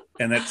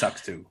 and that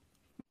sucks too.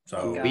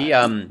 So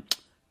God.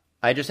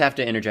 I just have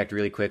to interject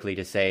really quickly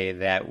to say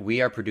that we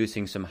are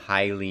producing some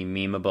highly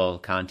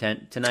memeable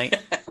content tonight.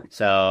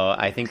 So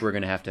I think we're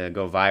going to have to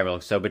go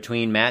viral. So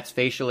between Matt's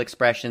facial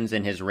expressions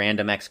and his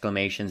random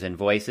exclamations and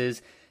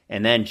voices,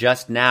 and then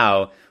just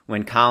now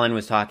when Colin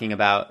was talking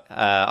about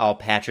all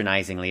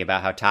patronizingly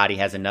about how Toddy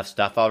has enough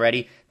stuff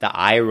already, the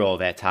eye roll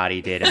that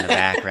Toddy did in the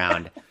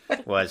background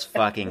was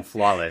fucking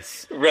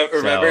flawless.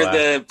 Remember So,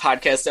 the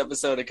podcast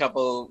episode a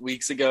couple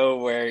weeks ago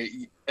where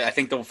I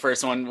think the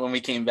first one when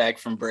we came back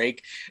from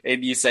break,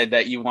 and you said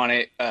that you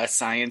wanted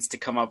science to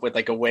come up with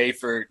like a way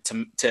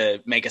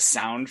to make a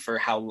sound for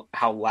how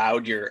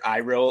loud your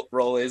eye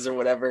roll is or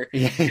whatever.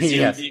 'Cause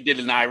Yes. you did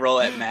an eye roll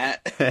at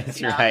Matt.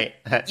 That's Yeah. right.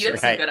 That's You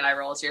have right. some good eye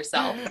rolls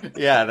yourself.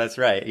 Yeah, that's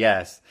right.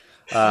 Yes.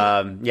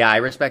 I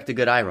respect a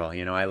good eye roll.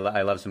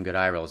 I love some good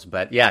eye rolls.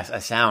 But yes,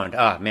 a sound.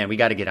 Oh man, we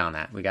got to get on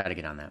that.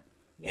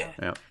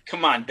 Yeah.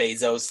 Come on,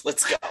 Bezos,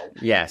 let's go.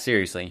 Yeah,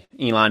 seriously.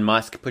 Elon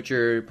Musk, put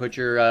your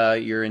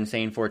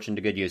insane fortune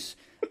to good use.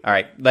 All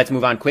right, let's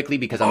move on quickly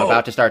because I'm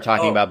about to start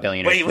talking about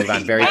billionaires. Move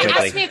on very Ask me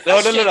quickly. a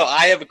No. question.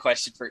 I have a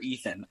question for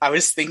Ethan. I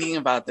was thinking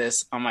about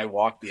this on my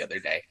walk the other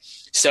day.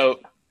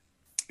 So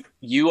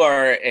you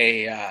are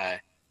a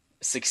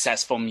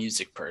successful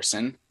music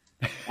person,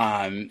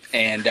 and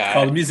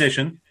called a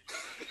musician.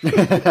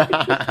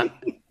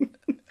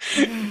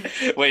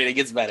 wait, it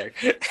gets better.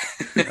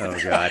 Oh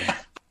God.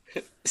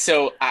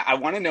 So I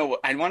want to know.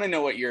 I want to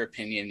know what your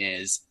opinion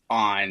is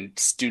on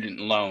student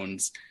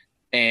loans,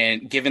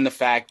 and given the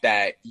fact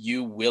that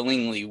you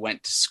willingly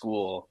went to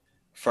school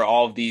for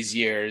all of these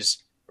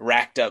years,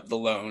 racked up the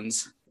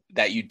loans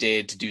that you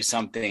did to do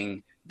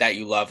something that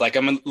you love. Like,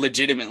 I'm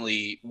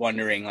legitimately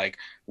wondering, like,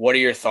 what are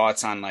your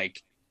thoughts on,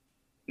 like,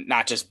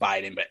 not just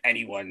Biden, but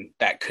anyone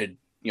that could,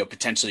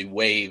 potentially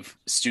waive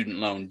student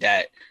loan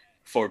debt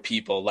for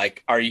people?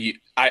 Like,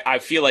 I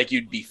feel like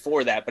you'd be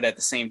for that, but at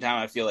the same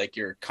time, I feel like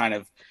you're kind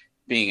of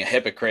being a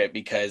hypocrite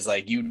because,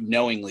 like, you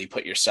knowingly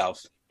put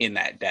yourself in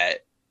that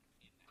debt,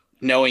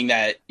 knowing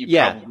that you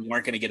probably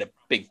weren't going to get a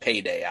big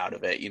payday out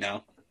of it,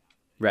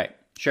 Right.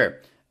 Sure.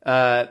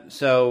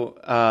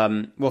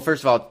 Well,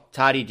 first of all,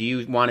 Toddy, do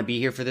you want to be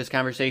here for this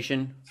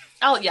conversation?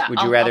 Oh, yeah.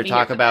 Would you rather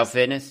talk about this.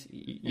 fitness?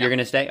 You're going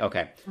to stay?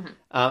 Okay. Mm-hmm.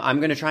 I'm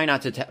going to try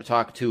not to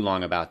talk too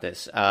long about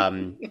this,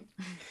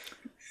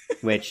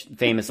 which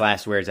famous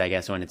last words, I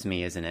guess, when it's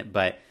me, isn't it?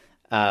 But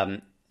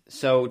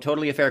so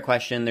totally a fair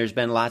question. There's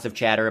been lots of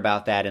chatter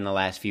about that in the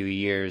last few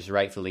years,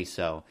 rightfully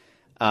so.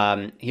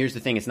 Here's the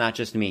thing. It's not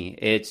just me.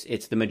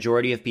 It's the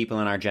majority of people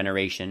in our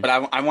generation.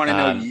 But I want to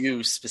know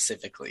you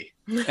specifically.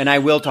 And I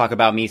will talk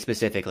about me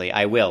specifically.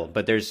 I will.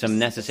 But there's some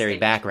necessary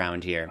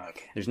background here.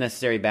 Okay. There's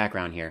necessary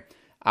background here.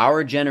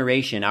 Our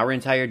generation, our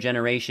entire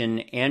generation,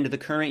 and the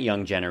current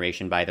young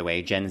generation, by the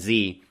way, Gen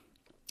Z,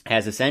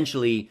 has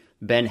essentially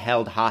been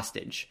held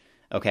hostage.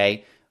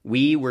 Okay?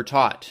 We were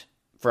taught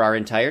for our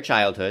entire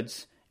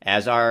childhoods,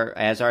 as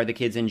are the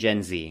kids in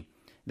Gen Z,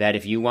 that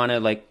if you want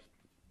to,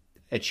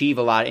 achieve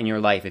a lot in your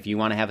life, if you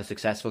want to have a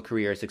successful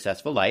career, a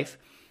successful life,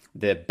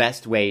 the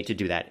best way to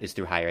do that is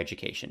through higher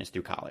education, is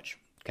through college,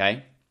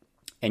 okay?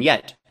 And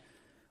yet,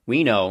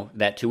 we know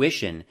that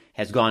tuition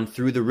has gone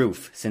through the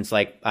roof since,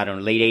 late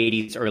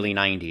 80s, early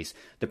 90s.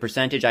 The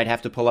percentage, I'd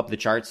have to pull up the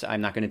charts.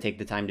 I'm not going to take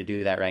the time to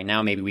do that right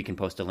now. Maybe we can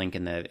post a link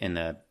in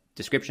the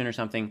description or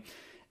something.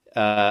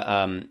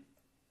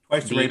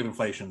 Twice the rate of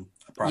inflation.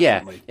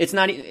 Yeah, it's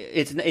not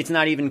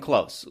even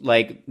close.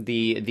 Like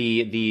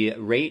the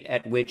rate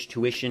at which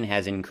tuition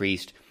has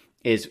increased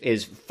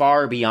is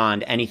far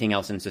beyond anything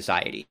else in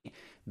society.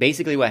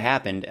 Basically, what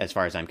happened, as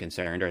far as I'm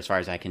concerned, or as far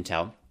as I can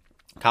tell,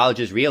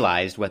 colleges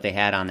realized what they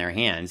had on their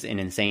hands, an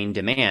insane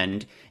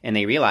demand, and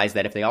they realized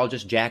that if they all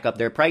just jack up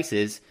their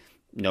prices,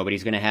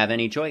 nobody's going to have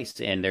any choice,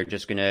 and they're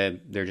just going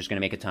to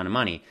make a ton of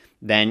money.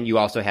 Then you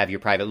also have your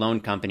private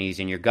loan companies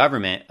and your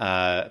government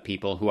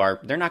people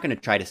they're not going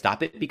to try to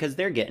stop it because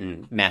they're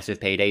getting massive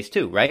paydays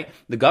too, right?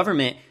 The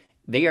government,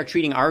 they are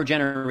treating our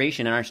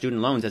generation and our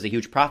student loans as a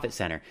huge profit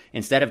center.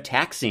 Instead of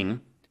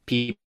taxing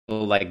people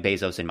like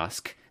Bezos and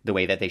Musk the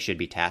way that they should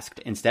be taxed,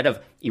 instead of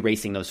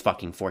erasing those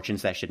fucking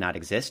fortunes that should not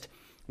exist,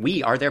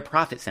 we are their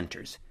profit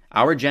centers,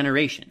 our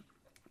generation.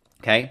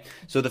 Okay?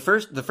 So the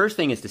first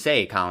thing is to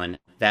say, Colin,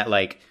 that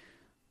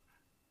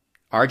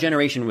our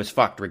generation was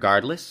fucked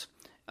regardless.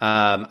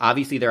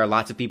 Obviously, there are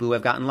lots of people who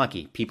have gotten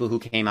lucky. People who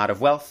came out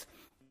of wealth,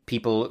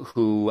 people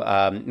who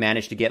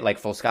managed to get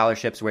full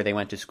scholarships where they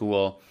went to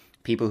school,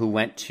 people who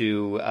went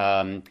to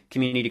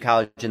community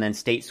college and then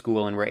state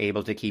school and were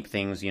able to keep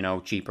things,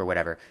 cheap or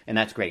whatever. And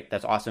that's great.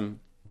 That's awesome.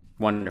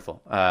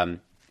 Wonderful.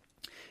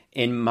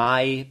 In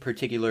my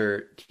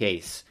particular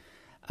case,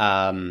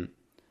 I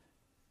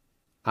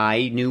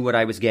knew what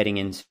I was getting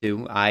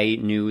into. I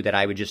knew that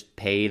I would just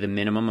pay the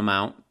minimum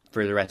amount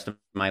for the rest of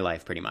my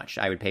life, pretty much.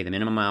 I would pay the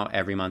minimum amount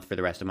every month for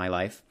the rest of my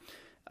life.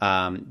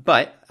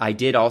 But I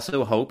did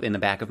also hope in the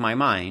back of my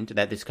mind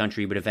that this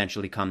country would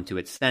eventually come to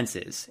its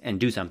senses and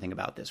do something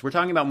about this. We're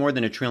talking about more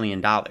than $1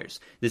 trillion.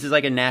 This is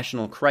like a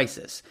national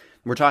crisis.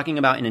 We're talking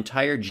about an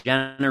entire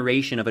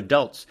generation of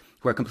adults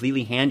who are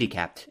completely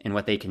handicapped in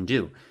what they can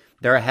do.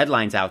 There are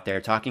headlines out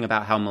there talking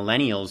about how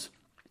millennials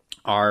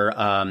are...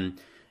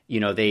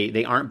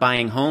 they aren't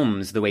buying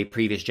homes the way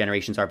previous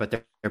generations are, but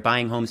they're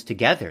buying homes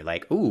together.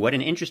 Like, ooh, what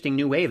an interesting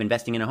new way of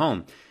investing in a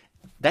home.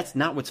 That's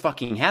not what's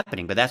fucking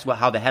happening, but that's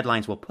how the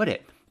headlines will put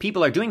it.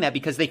 People are doing that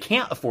because they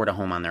can't afford a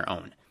home on their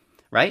own,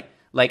 right?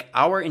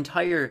 Our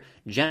entire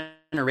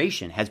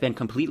generation has been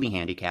completely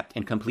handicapped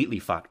and completely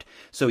fucked.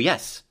 So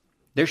yes,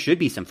 there should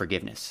be some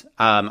forgiveness.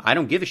 I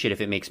don't give a shit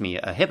if it makes me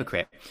a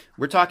hypocrite.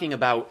 We're talking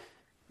about,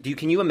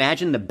 can you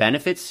imagine the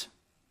benefits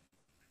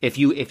if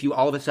you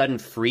all of a sudden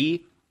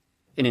free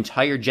an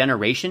entire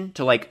generation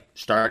to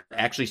start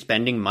actually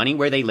spending money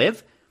where they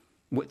live,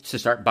 to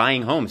start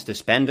buying homes, to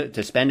spend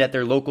at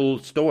their local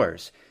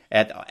stores,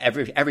 at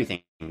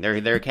everything,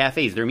 their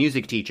cafes, their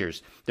music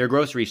teachers, their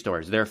grocery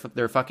stores,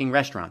 their fucking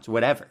restaurants,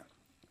 whatever.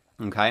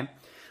 Okay?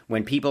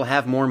 When people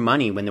have more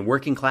money, when the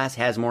working class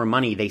has more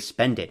money, they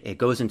spend it. It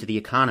goes into the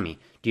economy.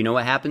 Do you know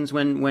what happens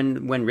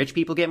when rich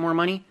people get more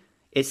money?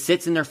 It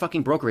sits in their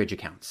fucking brokerage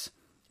accounts.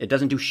 It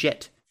doesn't do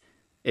shit.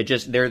 It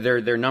just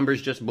their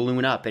numbers just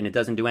balloon up and it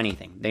doesn't do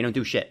anything. They don't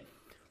do shit.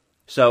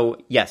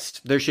 So yes,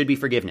 there should be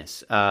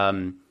forgiveness,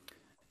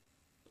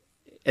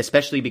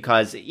 especially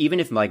because even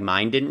if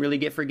mine didn't really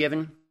get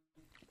forgiven,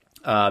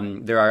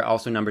 there are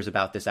also numbers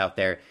about this out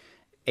there.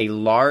 a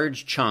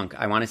large chunk,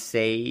 I want to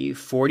say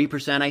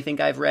 40%, I think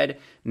I've read,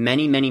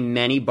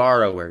 many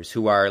borrowers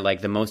who are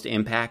like the most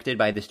impacted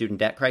by the student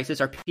debt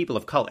crisis are people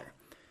of color.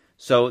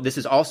 So this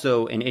is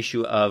also an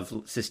issue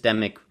of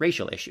systemic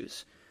racial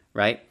issues,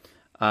 right?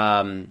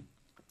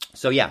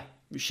 So yeah,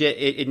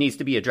 it needs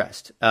to be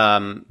addressed.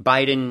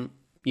 Biden,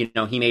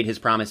 he made his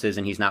promises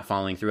and he's not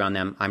following through on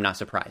them. I'm not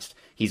surprised.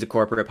 He's a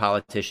corporate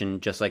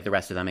politician just like the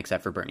rest of them,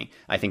 except for Bernie.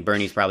 I think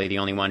Bernie's probably the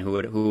only one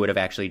who would have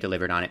actually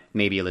delivered on it.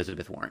 Maybe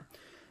Elizabeth Warren.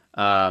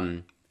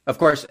 Of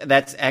course,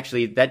 that's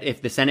actually that.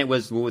 If the Senate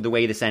was the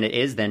way the Senate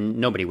is, then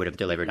nobody would have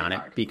delivered on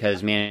it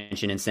because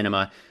Manchin and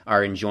Sinema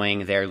are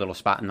enjoying their little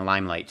spot in the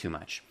limelight too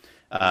much.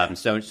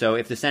 So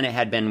if the Senate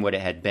had been what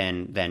it had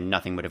been, then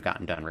nothing would have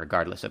gotten done,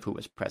 regardless of who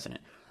was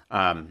president.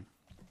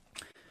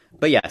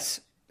 But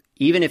yes,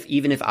 even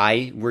if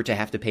I were to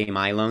have to pay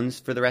my loans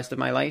for the rest of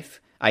my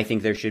life, I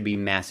think there should be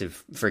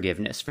massive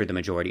forgiveness for the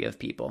majority of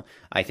people.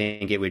 I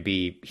think it would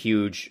be a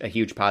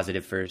huge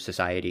positive for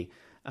society.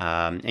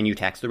 And you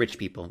tax the rich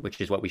people, which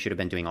is what we should have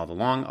been doing all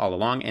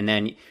along. And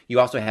then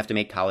you also have to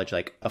make college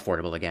like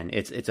affordable again.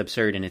 It's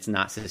absurd and it's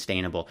not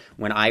sustainable.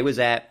 When I was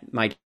at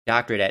my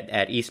doctorate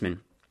at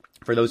Eastman,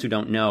 for those who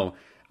don't know,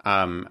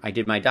 I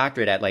did my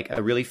doctorate at like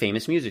a really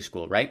famous music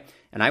school, right?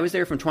 And I was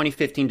there from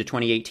 2015 to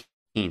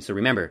 2018. So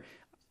remember,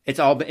 it's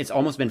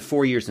almost been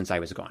 4 years since I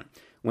was gone.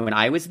 When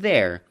I was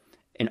there,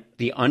 and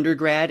the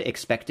undergrad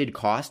expected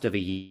cost of a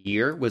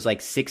year was like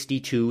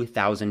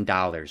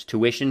 $62,000,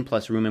 tuition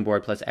plus room and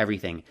board plus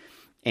everything.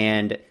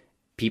 And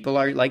people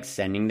are like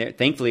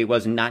thankfully it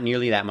was not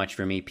nearly that much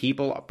for me.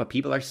 But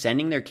people are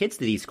sending their kids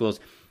to these schools.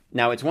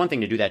 Now it's one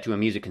thing to do that to a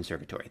music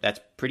conservatory.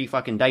 That's pretty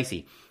fucking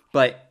dicey,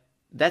 but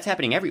that's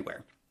happening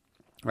everywhere.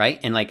 Right.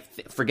 And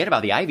like, forget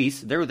about the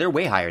Ivies. They're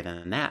way higher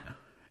than that.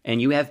 And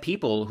you have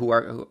people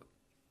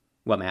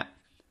what, Matt?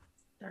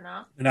 They're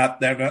not.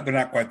 They're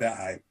not quite that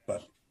high,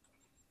 but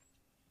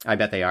I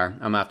bet they are. I'm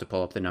going to have to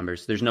pull up the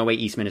numbers. There's no way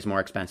Eastman is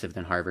more expensive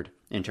than Harvard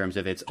in terms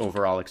of its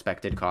overall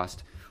expected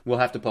cost. We'll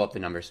have to pull up the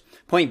numbers.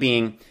 Point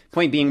being,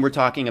 we're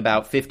talking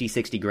about 50,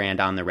 60 grand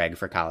on the reg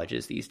for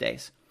colleges these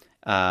days.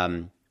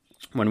 When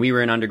we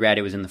were in undergrad,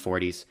 it was in the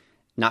 40s.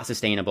 Not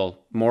sustainable,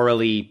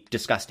 morally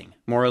disgusting,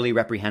 morally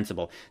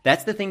reprehensible.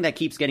 That's the thing that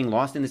keeps getting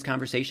lost in this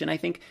conversation, I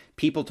think.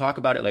 People talk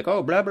about it like,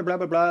 oh, blah, blah, blah,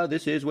 blah, blah,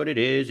 this is what it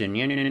is, and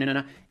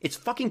yeah. It's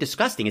fucking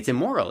disgusting. It's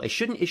immoral. It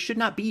should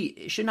not be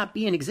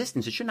in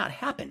existence. It should not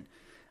happen.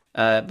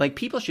 Like,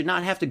 people should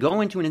not have to go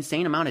into an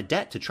insane amount of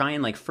debt to try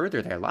and, like,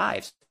 further their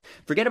lives.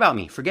 Forget about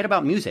me. Forget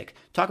about music.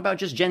 Talk about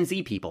just Gen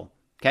Z people,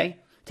 okay?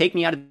 Take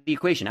me out of the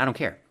equation. I don't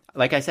care.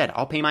 Like I said,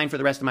 I'll pay mine for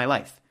the rest of my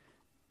life.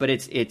 But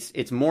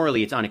it's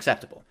morally, it's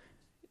unacceptable.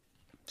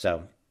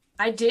 So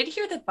I did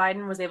hear that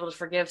Biden was able to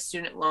forgive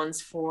student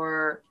loans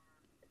for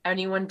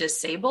anyone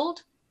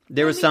disabled.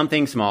 There was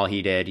something small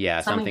he did. Yeah,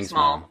 something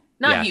small.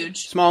 Not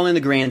huge. Small in the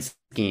grand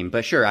scheme,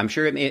 but sure, I'm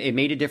sure it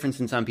made a difference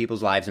in some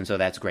people's lives, and so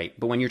that's great.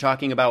 But when you're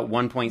talking about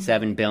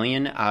 1.7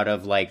 billion out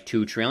of like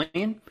 2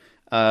 trillion,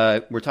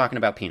 we're talking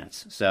about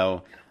peanuts.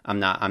 So I'm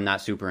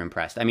not super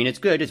impressed. I mean, it's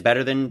good. It's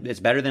better than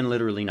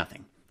literally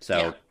nothing.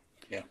 So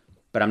yeah.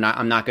 But I'm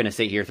not going to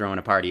sit here throwing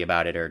a party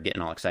about it or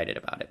getting all excited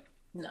about it.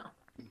 No.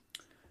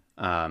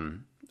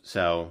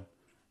 So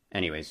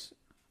anyways,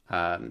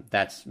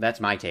 that's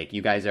my take.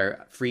 You guys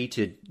are free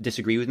to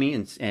disagree with me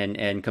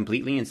and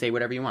completely and say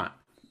whatever you want.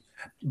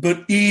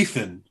 But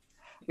Ethan,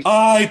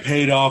 I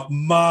paid off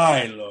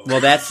my loan.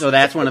 Well, that's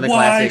one of the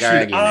classic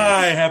arguments.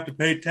 Why should I have to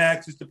pay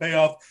taxes to pay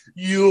off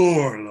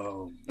your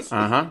loans?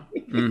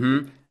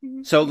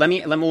 Mm-hmm. So let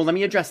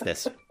me address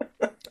this.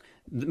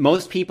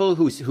 Most people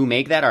who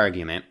make that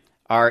argument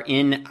are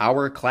in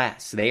our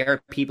class. They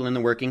are people in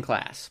the working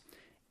class.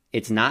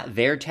 It's not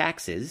their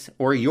taxes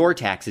or your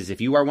taxes. If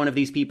you are one of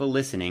these people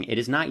listening, it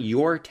is not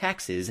your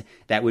taxes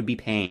that would be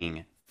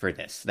paying for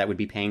this, that would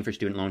be paying for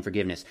student loan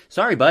forgiveness.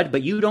 Sorry, bud,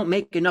 but you don't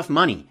make enough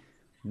money.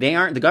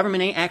 The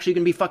government ain't actually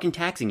going to be fucking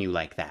taxing you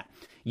like that.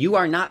 You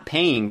are not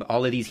paying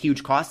all of these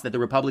huge costs that the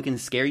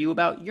Republicans scare you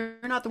about. You're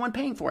not the one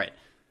paying for it.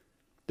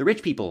 The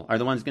rich people are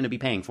the ones going to be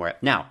paying for it.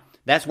 Now,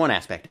 that's one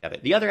aspect of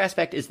it. The other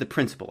aspect is the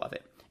principle of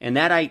it. And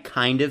that I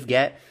kind of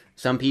get.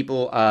 Some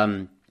people,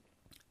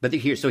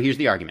 here's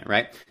the argument,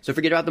 right? So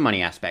forget about the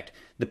money aspect.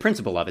 The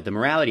principle of it, the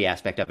morality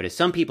aspect of it is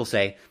some people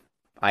say,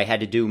 I had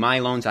to do my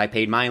loans, I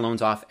paid my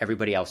loans off,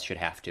 everybody else should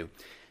have to.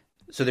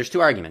 So there's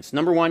two arguments.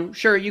 Number one,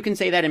 sure, you can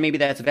say that and maybe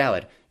that's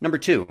valid. Number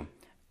two,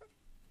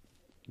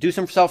 do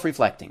some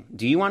self-reflecting.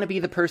 Do you want to be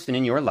the person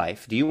in your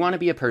life? Do you want to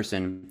be a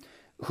person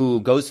who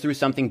goes through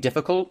something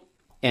difficult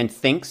and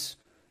thinks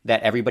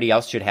that everybody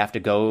else should have to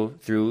go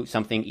through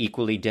something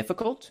equally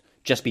difficult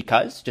just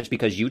because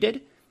you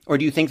did? Or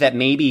do you think that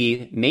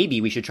maybe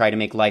we should try to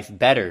make life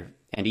better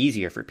and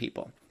easier for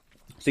people?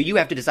 So you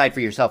have to decide for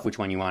yourself which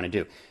one you want to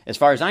do. As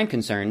far as I'm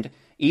concerned,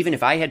 even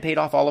if I had paid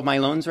off all of my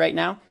loans right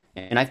now,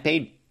 and I've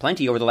paid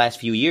plenty over the last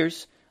few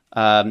years,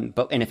 and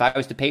if I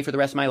was to pay for the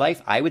rest of my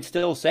life, I would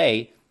still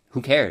say,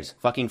 who cares?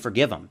 Fucking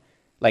forgive them.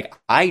 Like,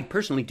 I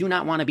personally do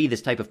not want to be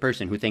this type of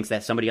person who thinks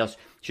that somebody else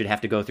should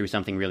have to go through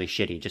something really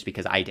shitty just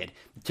because I did.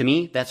 To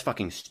me, that's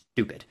fucking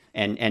stupid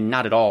and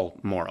not at all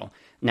moral.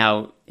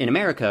 Now, in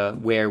America,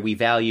 where we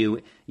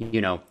value,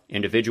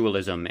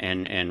 individualism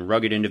and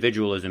rugged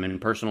individualism and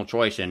personal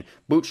choice and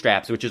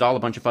bootstraps, which is all a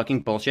bunch of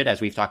fucking bullshit,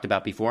 as we've talked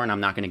about before, and I'm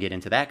not going to get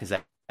into that because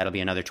that'll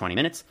be another 20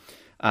 minutes.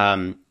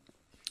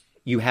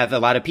 You have a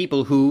lot of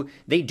people who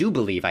they do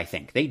believe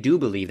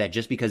that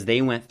just because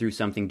they went through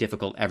something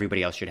difficult,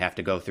 everybody else should have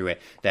to go through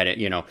it, that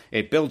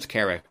it builds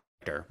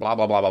character, blah,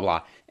 blah, blah, blah,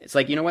 blah. It's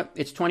like, you know what?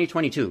 It's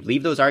 2022.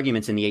 Leave those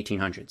arguments in the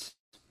 1800s.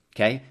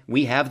 Okay?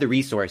 We have the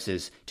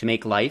resources to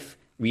make life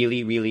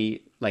really,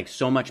 really like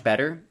so much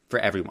better for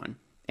everyone.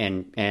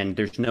 And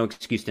there's no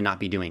excuse to not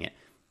be doing it.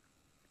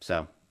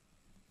 So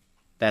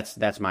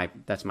that's my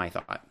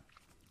thought.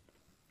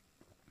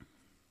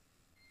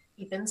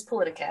 Ethan's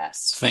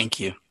Politicast.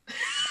 Thank you.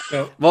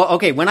 Well,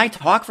 okay, when I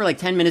talk for like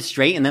 10 minutes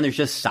straight and then there's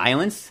just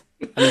silence,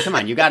 I mean, come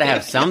on, you got to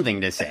have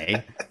something to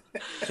say.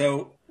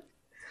 So,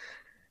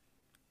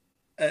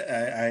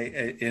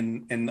 I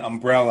in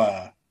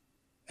umbrella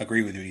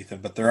agree with you,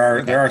 Ethan, but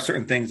there are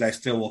certain things I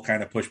still will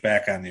kind of push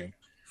back on you.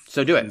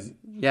 So do it.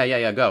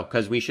 Yeah, go,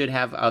 because we should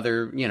have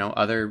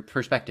other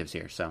perspectives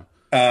here. So,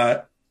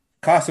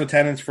 cost of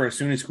attendance for a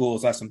SUNY school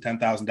is less than $10,000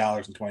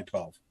 in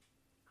 2012.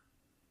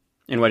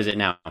 And what is it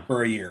now?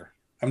 For a year.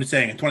 I'm just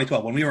saying in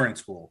 2012 when we were in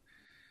school.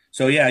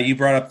 So yeah, you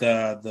brought up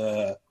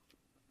the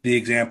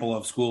example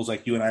of schools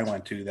like you and I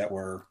went to that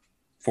were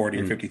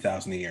 40 or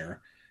 50,000 a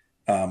year.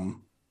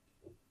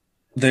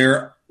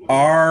 There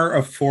are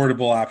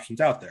affordable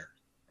options out there.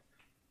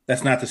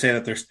 That's not to say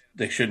that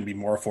they shouldn't be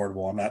more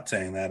affordable. I'm not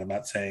saying that. I'm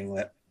not saying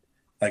that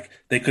like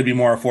they could be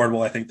more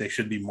affordable. I think they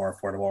should be more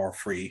affordable or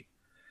free.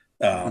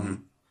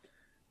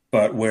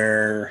 But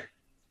where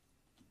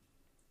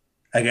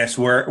I guess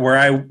where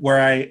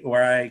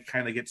I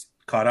kind of get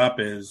caught up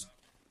is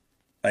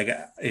like,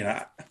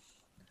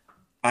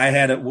 I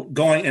had it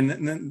going,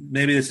 and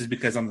maybe this is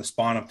because I'm the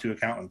spawn of two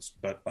accountants,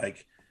 but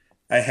like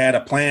I had a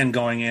plan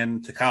going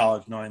into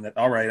college knowing that,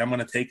 all right, I'm going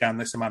to take on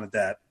this amount of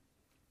debt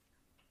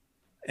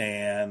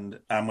and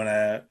I'm going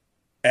to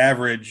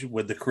average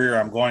with the career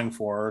I'm going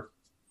for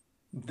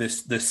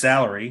this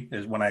salary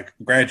is when I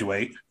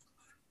graduate,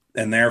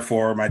 and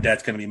therefore my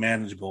debt's going to be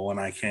manageable and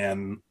I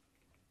can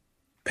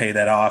pay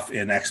that off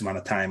in X amount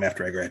of time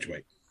after I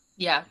graduate.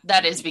 Yeah,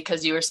 that is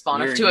because you were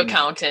spawn of two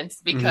accountants.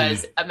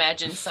 Because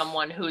imagine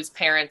someone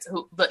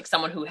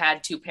someone who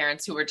had two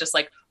parents who were just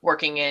like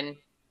working in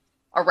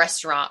a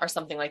restaurant or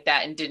something like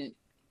that and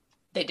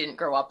didn't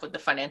grow up with the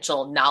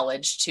financial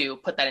knowledge to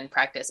put that in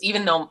practice.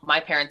 Even though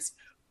my parents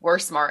were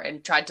smart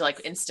and tried to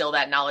like instill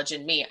that knowledge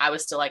in me, I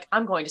was still like,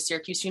 I'm going to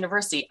Syracuse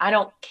University. I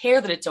don't care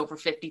that it's over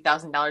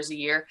 $50,000 a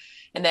year.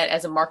 And that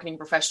as a marketing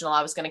professional,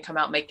 I was going to come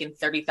out making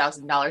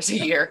 $30,000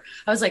 a year.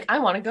 I was like, I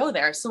want to go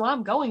there. So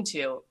I'm going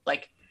to.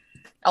 Like,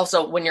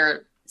 also when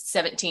you're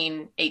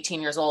 17,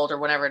 18 years old or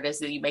whatever it is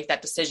that you make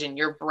that decision,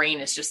 your brain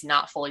is just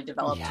not fully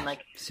developed. Yeah, and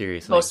like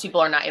seriously, most people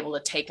are not able to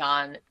take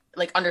on,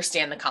 like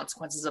understand the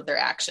consequences of their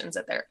actions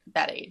at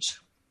that age.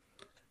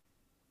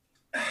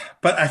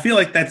 But I feel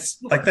like that's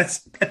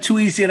too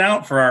easy an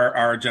out for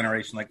our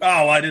generation. Like,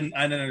 oh, I didn't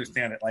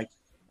understand it. Like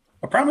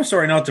a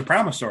promissory note's a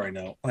promissory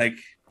note. Like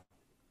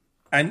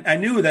I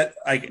knew that.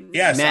 Like,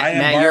 yes, Matt, I am.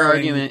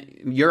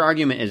 Matt, your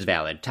argument is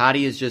valid.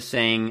 Toddy is just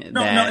saying that.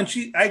 No, and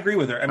I agree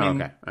with her. I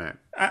mean, okay, all right.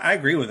 I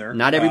agree with her.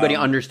 Not everybody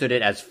understood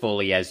it as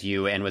fully as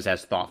you and was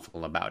as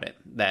thoughtful about it.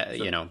 That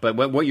so, but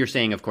what you're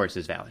saying, of course,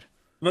 is valid.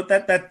 But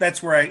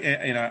that's where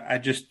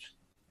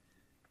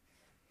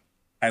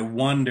I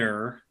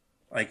wonder.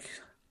 Like,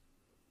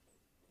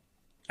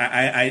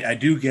 I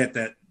do get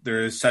that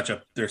there's such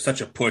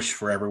a push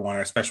for everyone,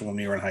 especially when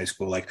we were in high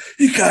school. Like,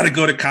 you got to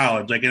go to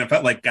college. Like, and it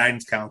felt like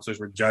guidance counselors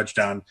were judged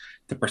on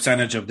the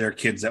percentage of their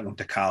kids that went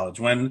to college.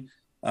 When,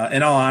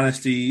 in all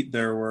honesty,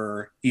 there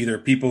were either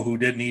people who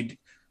didn't need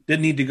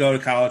to go to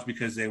college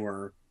because they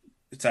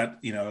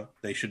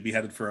should be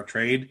headed for a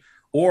trade,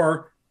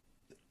 or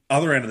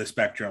other end of the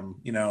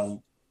spectrum.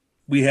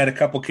 We had a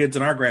couple kids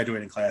in our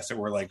graduating class that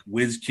were like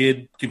whiz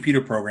kid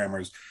computer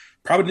programmers.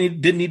 Probably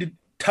didn't need to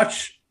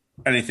touch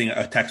anything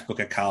a textbook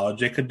at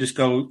college. They could just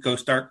go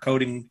start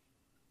coding,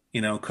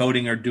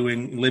 coding or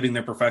living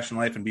their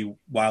professional life and be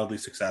wildly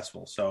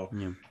successful. So,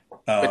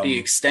 but the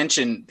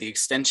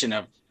extension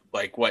of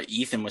like what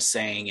Ethan was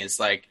saying is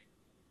like,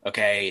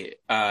 okay,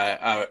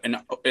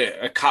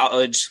 a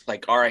college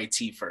like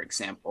RIT, for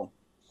example,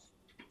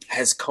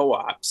 has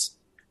co-ops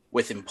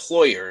with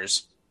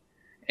employers,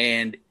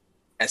 and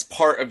as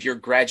part of your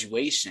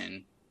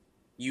graduation,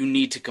 you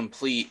need to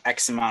complete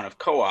X amount of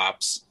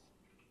co-ops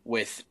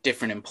with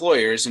different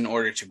employers in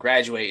order to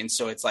graduate. And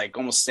so it's like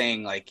almost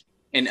saying like,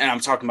 and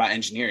I'm talking about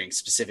engineering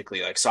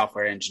specifically, like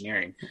software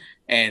engineering.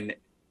 And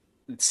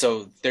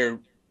so they're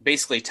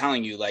basically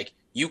telling you like,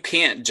 you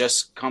can't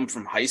just come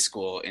from high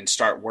school and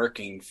start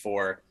working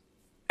for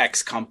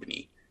X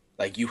company.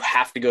 Like, you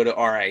have to go to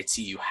RIT,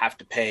 you have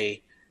to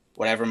pay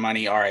whatever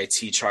money RIT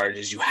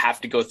charges, you have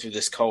to go through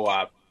this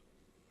co-op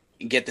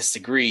and get this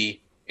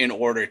degree in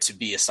order to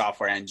be a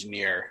software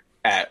engineer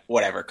at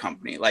whatever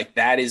company. Like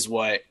that is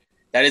what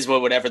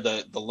whatever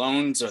the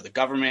loans or the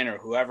government or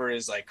whoever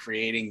is like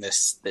creating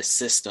this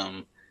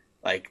system,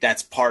 like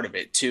that's part of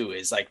it too,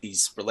 is like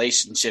these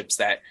relationships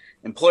that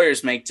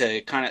employers make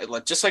to kind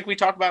of just like we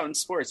talk about in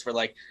sports, for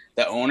like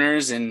the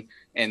owners and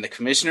the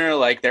commissioner,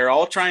 like they're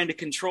all trying to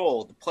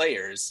control the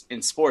players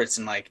in sports,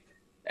 and like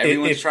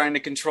everyone's trying to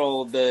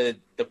control the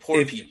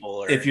poor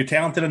people. If you're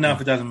talented enough,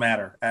 it doesn't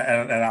matter.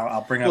 And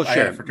I'll bring up, I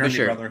had a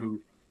fraternity brother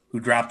who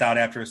dropped out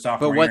after his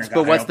sophomore year.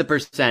 But what's the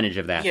percentage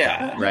of that?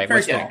 Yeah, right.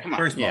 First of all,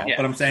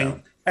 but I'm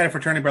saying I had a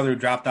fraternity brother who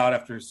dropped out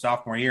after his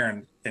sophomore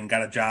year and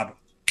got a job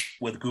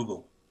with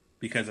Google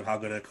because of how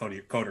good a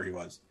coder he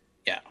was.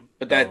 Yeah,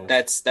 but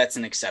that's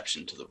an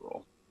exception to the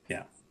rule.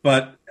 Yeah,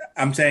 but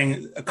I'm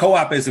saying a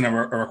co-op isn't a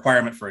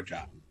requirement for a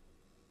job.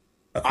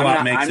 A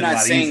co-op makes it a lot easier. I'm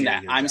not saying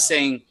that. I'm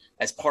saying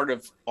as part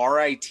of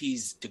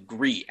RIT's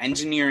degree,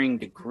 engineering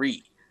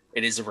degree,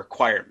 it is a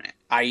requirement.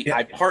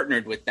 I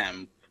partnered with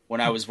them when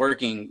I was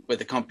working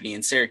with a company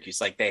in Syracuse.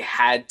 Like they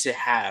had to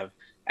have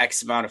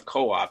X amount of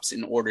co-ops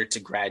in order to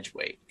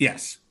graduate.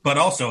 Yes, but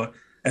also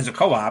as a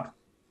co-op,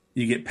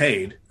 you get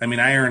paid. I mean,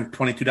 I earned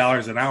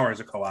 $22 an hour as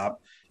a co-op.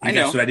 And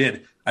guess what I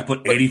did? I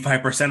put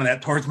 85% of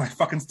that towards my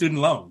fucking student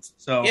loans.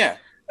 So yeah,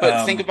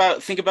 but think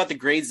about the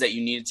grades that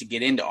you needed to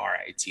get into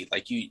RIT.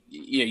 Like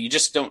you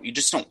just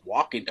don't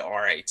walk into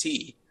RIT.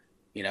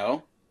 You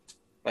know,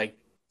 like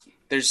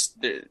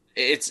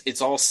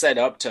it's all set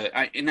up to.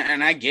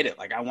 And I get it.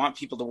 Like I want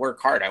people to work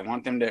hard. I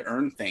want them to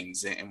earn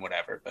things and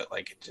whatever. But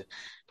like it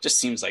just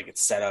seems like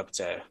it's set up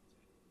to.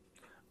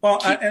 Well,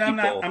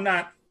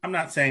 I'm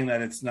not saying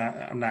that it's not.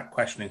 I'm not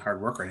questioning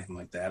hard work or anything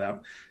like that.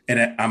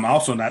 I'm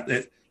also not.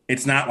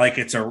 It's not like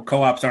it's a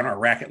co-ops aren't a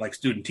racket like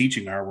student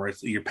teaching are, where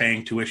you're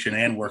paying tuition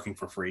and working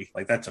for free.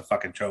 Like that's a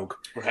fucking joke.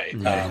 Right.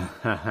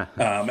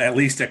 At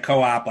least at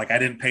co-op, like I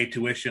didn't pay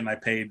tuition. I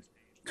paid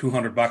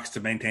 $200 to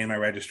maintain my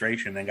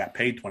registration and got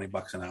paid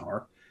 $20 an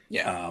hour.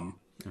 Yeah.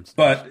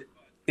 But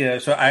yeah,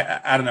 so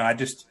I don't know.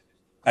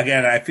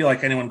 I feel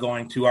like anyone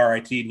going to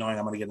RIT knowing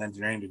I'm going to get an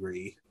engineering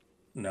degree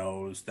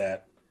knows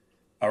that.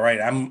 All right,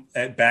 I'm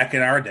back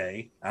in our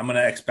day. I'm going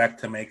to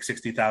expect to make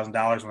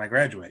 $60,000 when I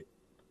graduate,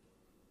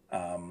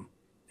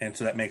 and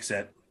so that makes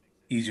it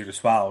easier to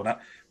swallow.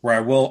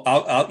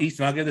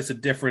 Ethan, I'll give this a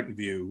different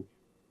view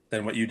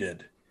than what you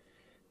did,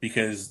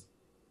 because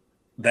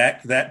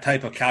that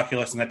type of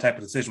calculus and that type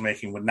of decision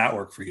making would not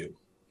work for you.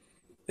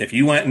 If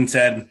you went and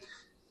said,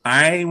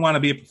 "I want to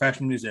be a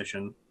professional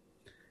musician,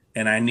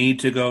 and I need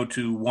to go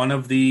to one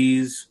of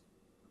these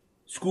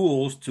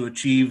schools to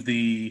achieve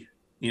the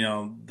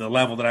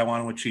level that I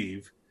want to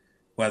achieve,"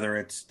 whether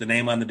it's the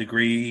name on the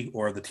degree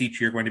or the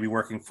teacher you're going to be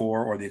working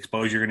for or the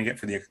exposure you're going to get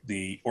for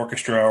the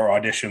orchestra or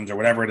auditions or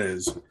whatever it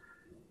is,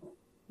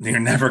 you're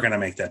never going to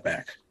make that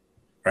back.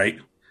 Right.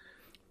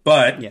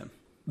 But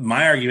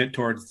my argument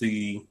towards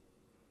the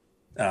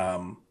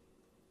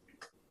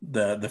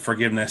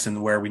forgiveness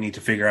and where we need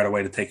to figure out a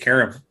way to take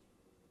care of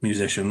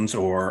musicians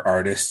or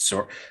artists,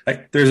 or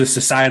like there's a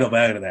societal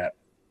value to that.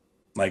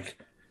 Like,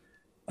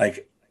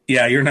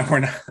 yeah, we're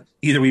not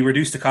either we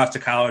reduce the cost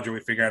of college or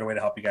we figure out a way to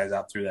help you guys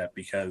out through that,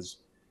 because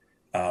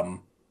I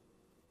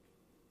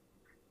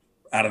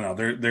don't know,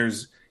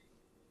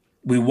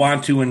 we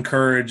want to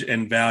encourage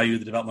and value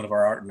the development of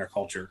our art and our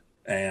culture.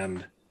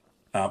 And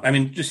I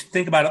mean, just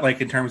think about it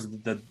like in terms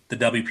of the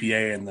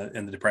WPA and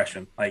the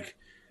Depression. Like,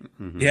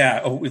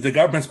 the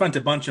government spent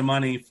a bunch of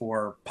money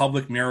for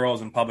public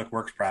murals and public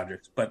works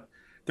projects, but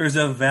there's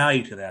a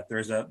value to that.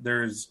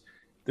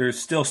 There's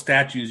still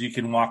statues you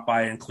can walk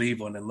by in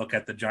Cleveland and look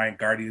at the giant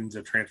guardians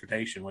of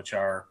transportation, which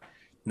are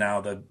now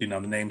the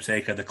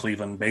namesake of the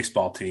Cleveland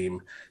baseball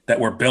team, that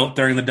were built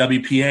during the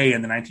WPA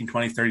in the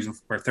 1920s,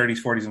 30s, or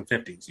 30s, 40s, and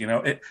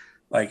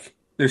 50s.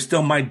 There's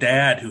still my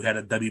dad who had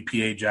a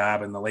WPA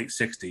job in the late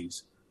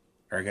 60s,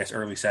 or I guess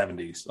early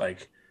 70s.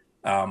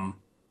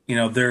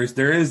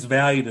 There is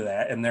value to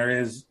that, and there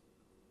is,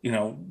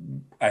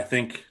 I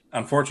think,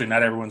 unfortunately,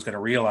 not everyone's going to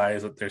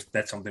realize that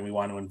that's something we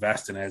want to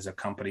invest in as a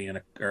company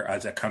or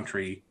as a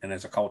country and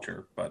as a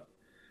culture. But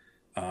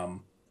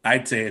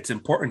I'd say it's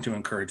important to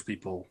encourage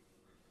people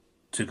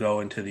to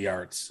go into the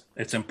arts.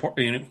 It's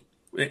important,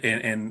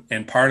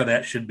 and part of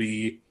that should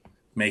be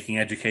making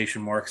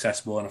education more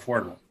accessible and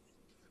affordable.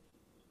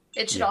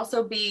 It should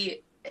also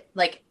be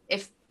like,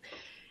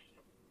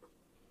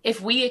 if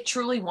we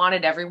truly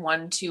wanted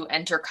everyone to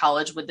enter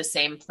college with the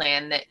same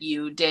plan that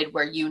you did,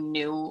 where you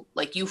knew,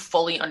 like, you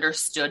fully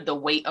understood the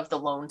weight of the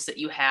loans that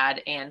you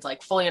had and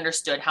like fully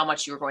understood how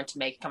much you were going to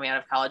make coming out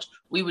of college,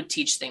 we would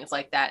teach things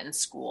like that in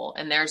school.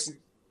 And there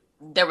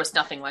was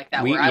nothing like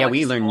that.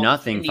 We learned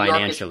nothing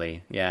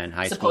financially. In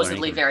high school.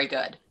 Supposedly very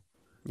good.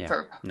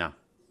 Yeah. No.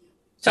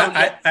 So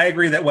I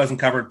agree that wasn't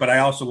covered, but I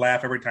also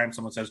laugh every time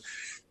someone says,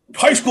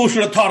 high school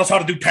should have taught us how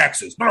to do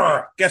taxes.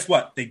 Brr. Guess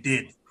what? They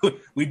did.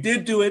 We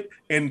did do it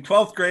in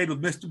 12th grade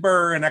with Mr.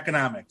 Burr in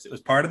economics. It was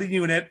part of the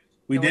unit.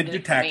 We did do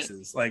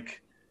taxes.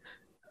 Like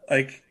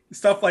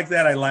stuff like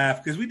that. I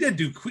laugh because we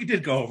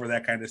did go over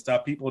that kind of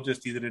stuff. People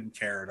just either didn't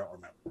care or don't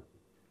remember.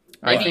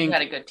 Maybe you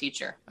had a good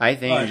teacher. I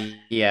think,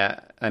 yeah.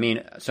 I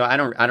mean, so I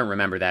don't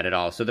remember that at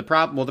all. So the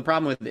problem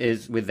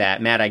with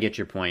that, Matt, I get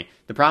your point.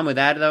 The problem with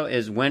that though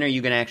is when are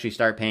you going to actually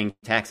start paying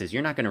taxes?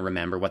 You're not going to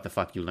remember what the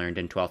fuck you learned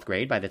in 12th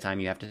grade by the time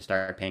you have to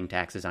start paying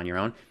taxes on your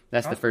own.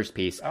 That's the first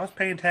piece. I was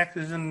paying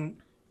taxes when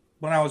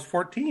I was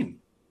 14.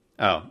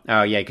 Oh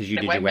yeah, because you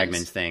did your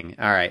Wegmans thing.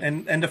 All right,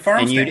 and the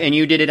farm and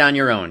you did it on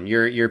your own.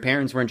 Your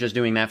parents weren't just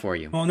doing that for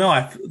you. Well,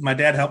 no, my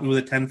dad helped me with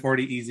a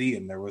 1040 EZ,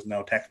 and there was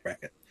no tax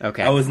bracket.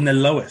 Okay, I was in the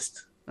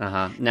lowest.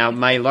 Now,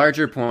 my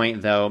larger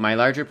point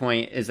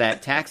is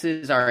that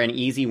taxes are an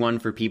easy one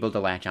for people to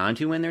latch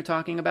onto when they're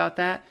talking about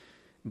that.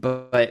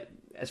 But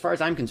as far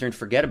as I'm concerned,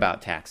 forget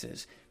about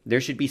taxes.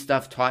 There should be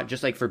stuff taught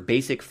just like for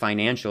basic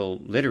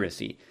financial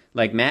literacy.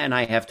 Like Matt and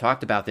I have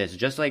talked about this,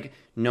 just like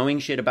knowing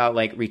shit about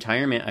like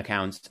retirement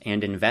accounts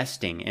and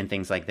investing and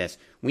things like this.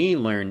 We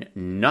learn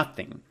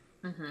nothing.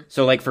 Mm-hmm.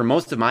 So like for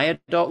most of my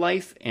adult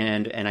life,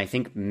 and I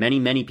think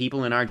many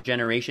people in our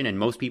generation and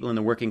most people in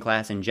the working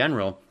class in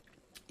general,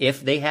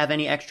 if they have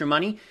any extra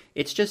money,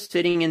 it's just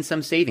sitting in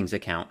some savings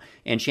account.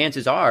 And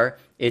chances are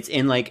it's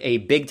in like a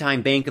big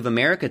time Bank of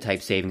America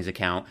type savings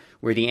account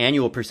where the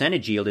annual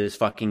percentage yield is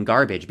fucking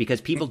garbage because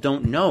people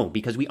don't know,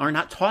 because we are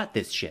not taught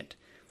this shit.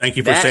 Thank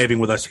you for saving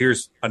with us.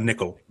 Here's a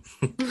nickel.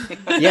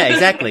 Yeah,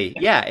 exactly.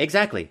 Yeah,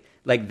 exactly.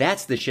 Like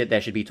that's the shit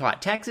that should be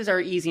taught. Taxes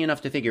are easy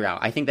enough to figure out.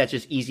 I think that's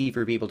just easy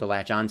for people to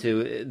latch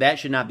onto. That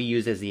should not be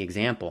used as the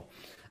example,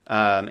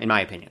 in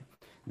my opinion.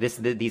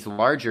 These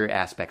larger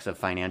aspects of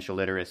financial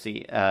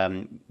literacy,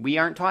 we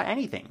aren't taught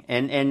anything.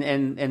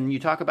 And you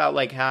talk about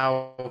like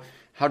how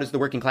does the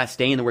working class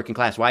stay in the working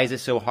class? Why is it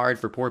so hard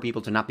for poor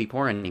people to not be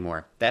poor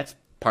anymore? That's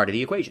part of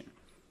the equation.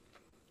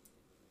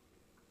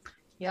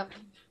 Yep.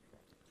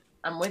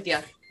 I'm with you.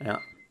 Yeah.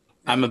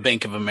 I'm a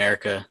Bank of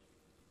America.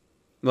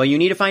 Well, you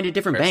need to find a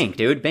different bank,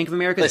 dude. Bank of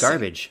America is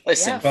garbage.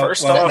 Listen,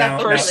 Yeah.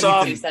 first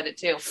off, you said it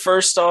too.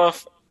 First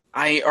off,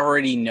 I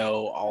already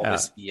know all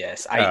this.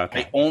 Yes,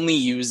 I only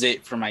use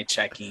it for my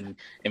checking,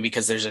 and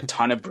because there's a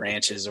ton of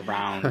branches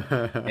around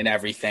and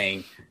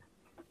everything,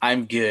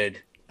 I'm good.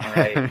 All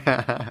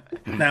right.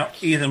 Now,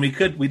 Ethan,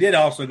 we did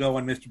also go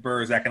in Mr.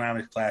 Burr's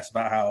economics class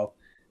about how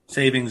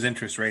savings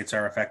interest rates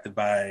are affected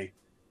by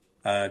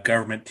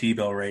government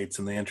T-bill rates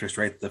and the interest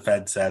rate that the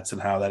Fed sets, and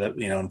how that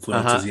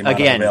influences the amount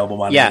of available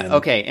money. Yeah,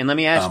 okay. And let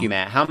me ask you,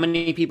 Matt, how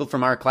many people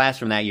from our class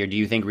from that year do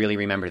you think really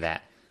remember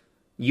that?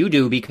 You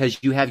do, because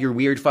you have your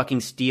weird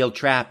fucking steel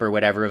trap or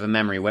whatever of a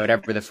memory,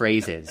 whatever the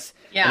phrase is.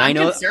 Yeah, and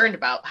I'm concerned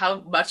about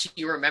how much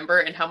you remember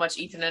and how much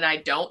Ethan and I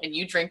don't, and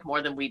you drink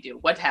more than we do.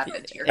 What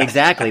happened here?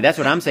 Exactly. That's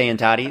what I'm saying,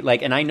 Toddy.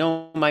 Like, and I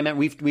know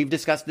we've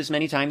discussed this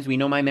many times. We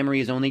know my memory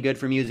is only good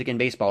for music and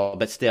baseball,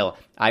 but still,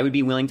 I would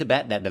be willing to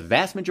bet that the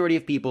vast majority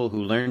of people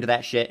who learned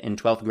that shit in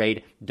 12th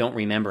grade don't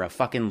remember a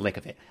fucking lick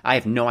of it. I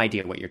have no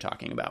idea what you're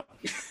talking about.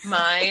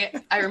 I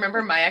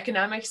remember my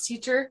economics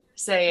teacher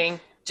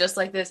saying just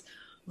like this,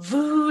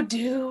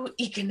 voodoo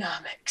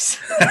economics.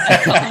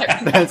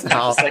 That's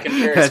all.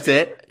 That's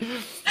it.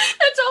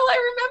 That's all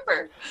I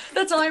remember.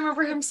 That's all I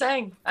remember him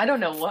saying. I don't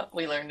know what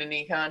we learned in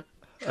econ.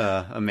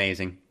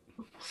 Amazing.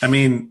 I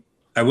mean,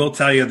 I will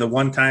tell you, the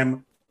one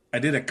time I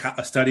did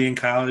a study in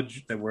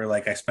college where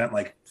I spent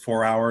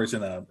 4 hours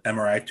in a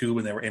MRI tube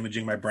and they were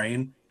imaging my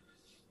brain.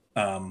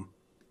 And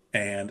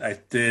I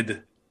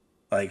did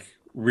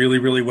really,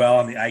 really well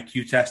on the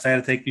IQ test I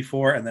had to take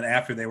before. And then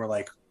after, they were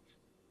like,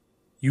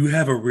 you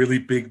have a really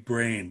big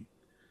brain.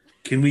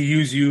 Can we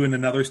use you in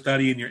another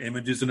study and your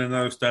images in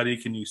another study?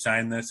 Can you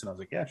sign this? And I was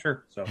like, yeah,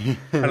 sure. So I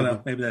don't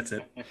know. Maybe that's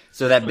it.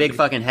 So that big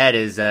fucking head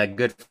is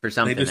good for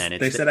something.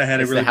 They said I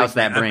had a really big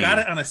brain. I've got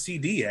it on a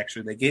CD,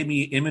 actually. They gave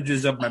me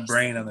images of my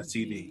brain on the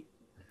CD.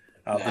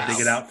 I'll have to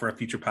dig it out for a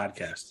future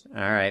podcast.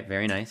 All right.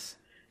 Very nice.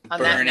 On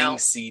Burning that note,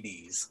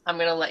 CDs. I'm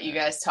going to let you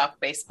guys talk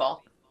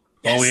baseball.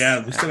 Yes. Oh,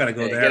 yeah. We still got to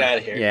go there. Get out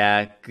of here.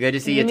 Yeah. Good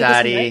to see you,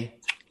 Toddy.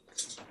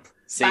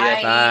 See Bye.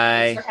 ya.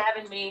 Bye. Thanks for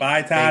having me.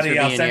 Bye, Toddy.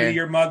 I'll send here. you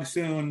your mug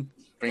soon.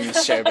 Bring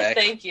this chair back.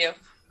 Thank you.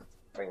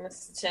 Bring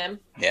this to Tim.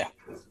 Yeah.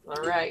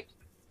 All right.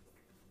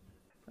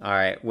 All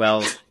right. Well,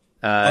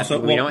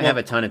 we don't have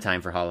a ton of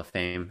time for Hall of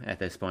Fame at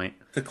this point.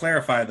 To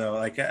clarify, though,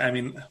 I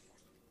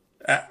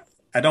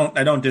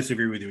don't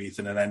disagree with you,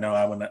 Ethan, and I know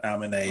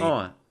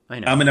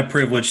I'm in a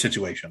privileged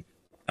situation.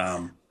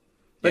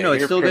 But no,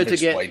 it's still good to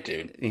get. White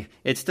dude.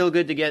 It's still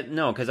good to get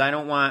because I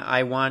don't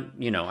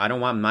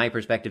want my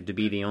perspective to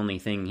be the only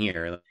thing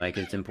here.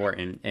 It's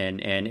important,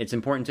 and it's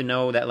important to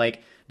know that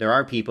there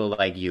are people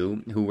like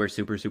you who were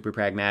super, super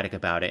pragmatic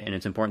about it, and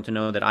it's important to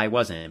know that I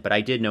wasn't, but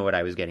I did know what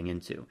I was getting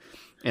into.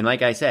 And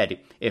like I said,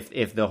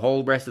 if the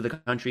whole rest of the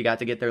country got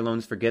to get their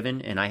loans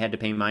forgiven and I had to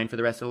pay mine for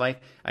the rest of life,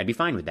 I'd be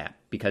fine with that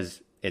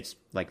because it's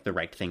the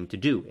right thing to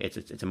do.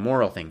 It's a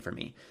moral thing for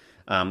me.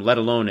 Let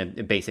alone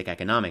a basic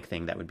economic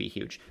thing that would be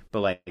huge.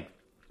 But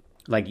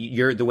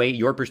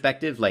your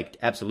perspective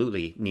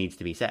absolutely needs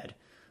to be said,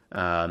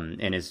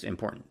 and is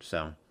important.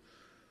 So,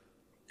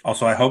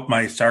 also, I hope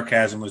my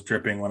sarcasm was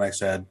dripping when I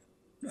said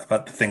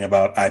about the thing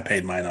about I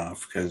paid mine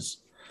off, because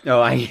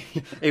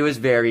It was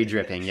very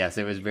dripping. Yes,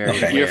 it was very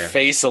Okay. Your clear.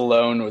 face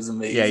alone was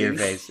amazing. Yeah, your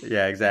face.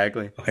 Yeah,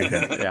 exactly.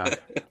 Okay.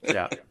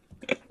 Yeah.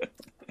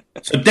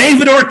 So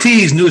David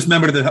Ortiz, newest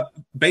member to the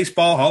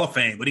Baseball Hall of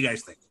Fame. What do you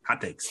guys think?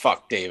 Hot takes.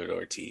 Fuck David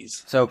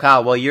Ortiz. So,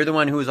 Kyle, well, you're the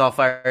one who was all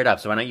fired up,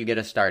 so why don't you get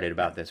us started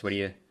about this? What do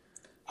you...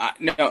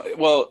 No,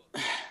 well,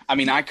 I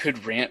mean, I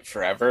could rant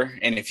forever,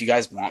 and if you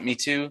guys want me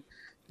to,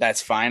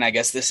 that's fine. I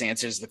guess this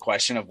answers the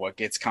question of what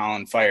gets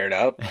Colin fired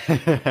up.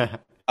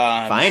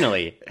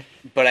 Finally.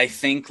 But I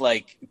think,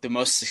 like, the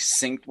most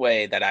succinct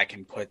way that I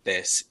can put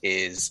this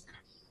is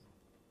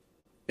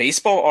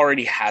baseball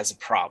already has a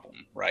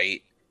problem,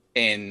 right?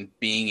 In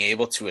being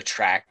able to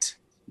attract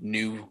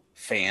new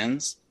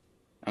fans.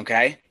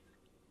 Okay?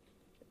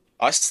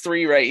 Us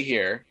three right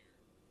here,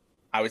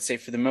 I would say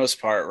for the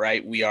most part,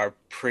 right, we are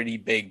pretty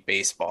big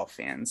baseball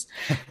fans.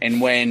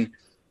 And when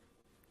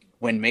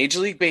Major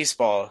League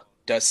Baseball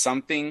does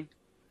something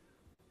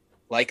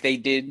like they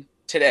did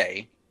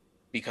today,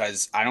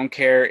 because I don't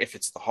care if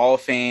it's the Hall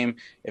of Fame,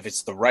 if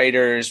it's the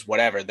writers,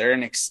 whatever, they're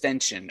an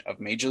extension of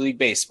Major League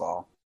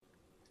Baseball.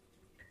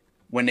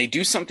 When they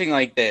do something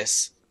like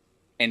this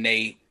and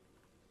they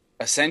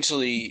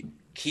essentially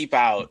keep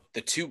out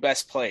the two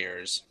best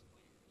players,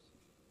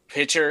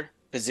 pitcher,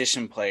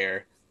 position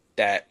player,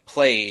 that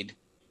played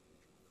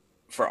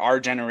for our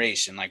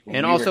generation, like when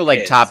And we also were like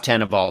kids. top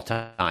 10 of all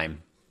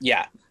time.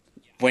 Yeah.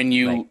 When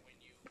you Right.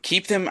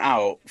 keep them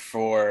out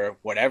for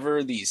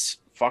whatever these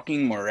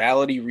fucking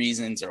morality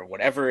reasons or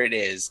whatever it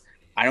is,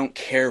 I don't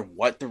care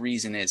what the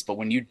reason is, but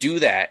when you do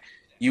that,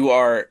 you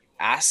are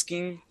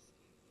asking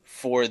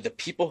for the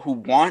people who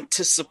want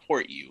to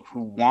support you,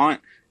 who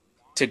want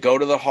to go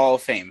to the Hall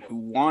of Fame, who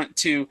want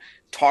to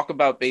talk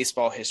about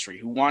baseball history,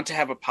 who want to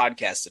have a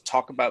podcast to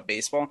talk about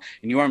baseball,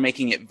 and you are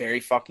making it very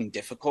fucking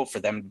difficult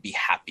for them to be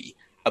happy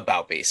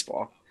about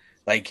baseball.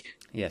 Like,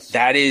 Yes.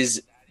 that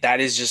is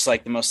just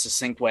like the most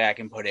succinct way I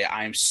can put it.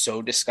 I am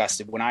so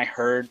disgusted. When I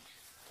heard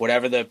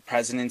whatever the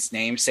president's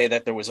name say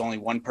that there was only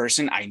one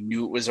person, I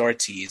knew it was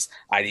Ortiz.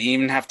 I didn't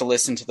even have to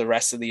listen to the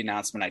rest of the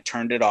announcement. I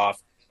turned it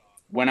off.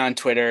 Went on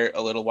Twitter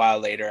a little while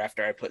later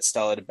after I put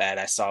Stella to bed.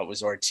 I saw it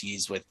was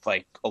Ortiz with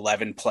like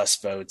 11 plus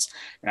votes.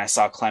 And I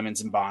saw Clemens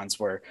and Bonds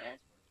were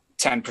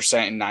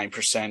 10% and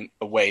 9%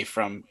 away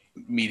from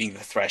meeting the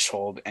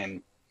threshold.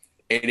 And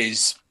it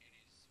is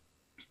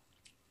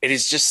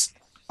just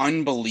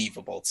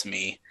unbelievable to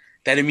me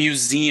that a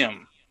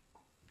museum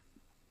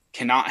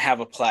cannot have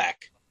a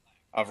plaque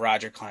of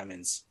Roger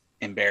Clemens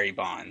and Barry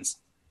Bonds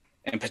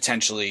and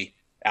potentially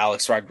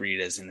Alex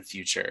Rodriguez in the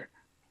future.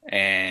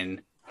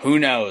 And who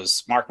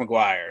knows? Mark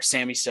McGuire,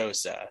 Sammy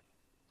Sosa,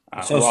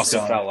 who Sosa's also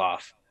gone. fell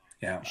off.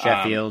 Yeah.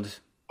 Sheffield.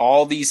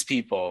 All these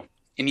people.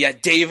 And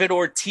yet David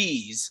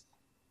Ortiz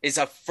is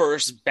a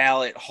first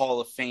ballot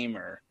Hall of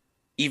Famer,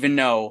 even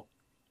though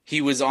he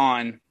was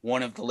on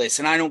one of the lists.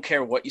 And I don't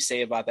care what you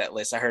say about that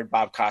list. I heard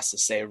Bob Costa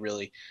say a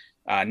really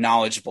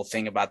knowledgeable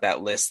thing about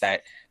that list,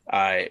 that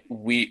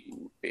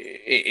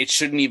it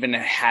shouldn't even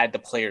have had the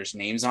players'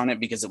 names on it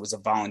because it was a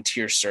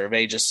volunteer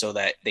survey, just so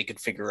that they could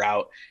figure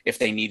out if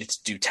they needed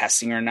to do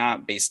testing or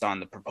not based on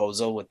the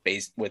proposal with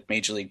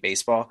Major League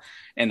Baseball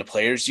and the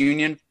Players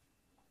Union.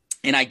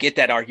 And I get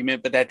that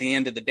argument, but at the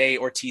end of the day,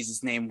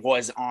 Ortiz's name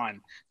was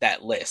on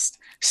that list.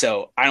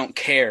 So I don't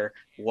care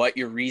what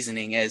your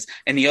reasoning is.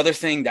 And the other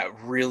thing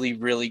that really,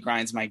 really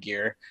grinds my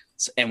gear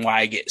and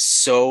why I get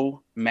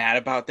so mad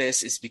about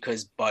this is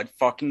because Bud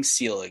fucking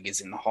Selig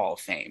is in the Hall of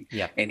Fame.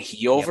 Yeah. And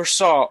he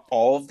oversaw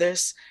all of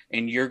this.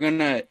 And you're going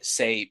to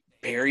say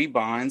Barry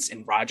Bonds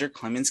and Roger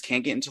Clemens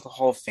can't get into the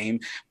Hall of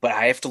Fame, but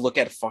I have to look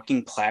at a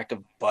fucking plaque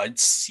of Bud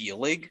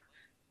Selig,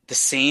 the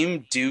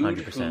same dude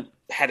 100%. who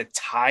had a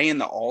tie in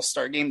the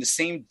All-Star game, the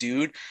same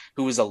dude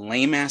who was a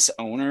lame-ass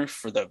owner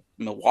for the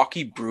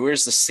Milwaukee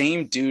Brewers, the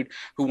same dude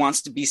who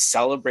wants to be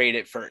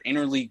celebrated for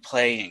interleague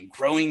play and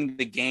growing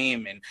the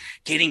game and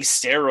getting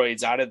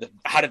steroids out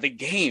of the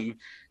game,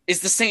 is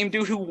the same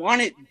dude who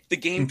wanted the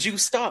game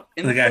juiced up.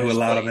 The guy who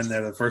allowed him in there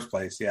in the first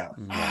place. Yeah.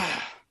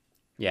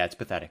 Yeah, it's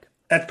pathetic.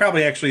 That's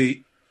probably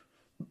actually,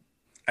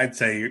 I'd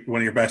say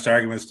one of your best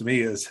arguments to me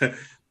is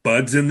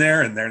Bud's in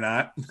there and they're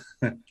not.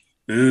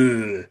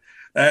 Ugh.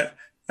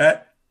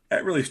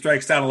 That really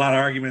strikes down a lot of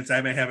arguments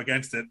I may have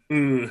against it.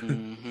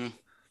 Mm-hmm.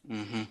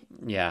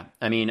 Mm-hmm. Yeah,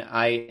 I mean,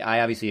 I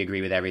obviously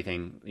agree with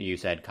everything you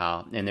said,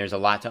 Kyle, and there's a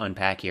lot to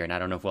unpack here, and I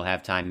don't know if we'll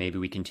have time. Maybe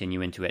we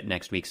continue into it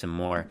next week some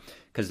more,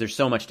 because there's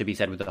so much to be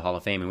said with the Hall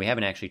of Fame, and we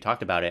haven't actually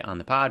talked about it on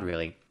the pod,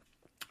 really.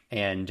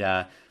 And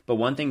but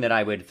one thing that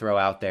I would throw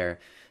out there,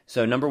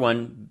 so number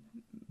one,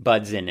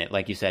 Bud's in it,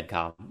 like you said,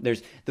 Kyle.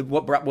 There's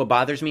what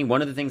bothers me.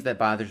 One of the things that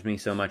bothers me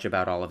so much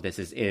about all of this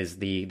is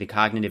the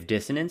cognitive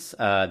dissonance,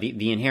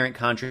 the inherent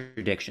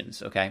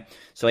contradictions. Okay,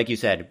 so like you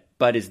said,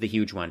 Bud is the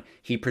huge one.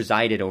 He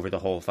presided over the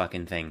whole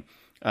fucking thing.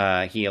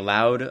 He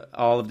allowed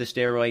all of the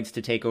steroids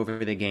to take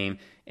over the game,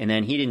 and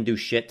then he didn't do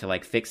shit to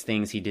like fix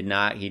things. He did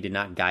not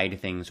guide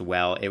things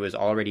well. It was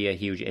already a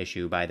huge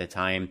issue by the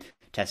time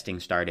testing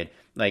started.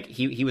 Like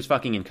he was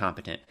fucking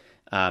incompetent.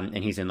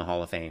 And he's in the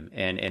Hall of Fame,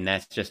 and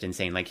that's just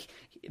insane. Like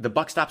the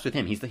buck stops with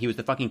him. He was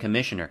the fucking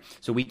commissioner.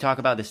 So we talk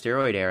about the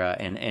steroid era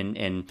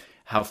and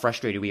how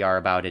frustrated we are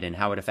about it and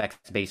how it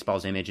affects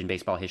baseball's image and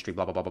baseball history,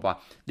 blah, blah, blah, blah, blah.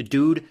 The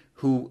dude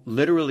who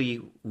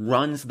literally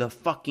runs the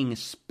fucking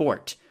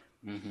sport,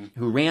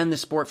 who ran the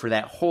sport for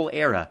that whole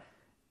era,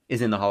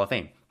 is in the Hall of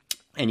Fame.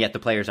 And yet the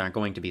players aren't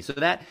going to be. So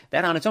that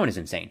on its own is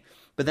insane.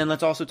 But then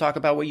let's also talk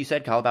about what you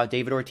said, Kyle, about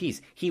David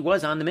Ortiz. He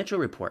was on the Mitchell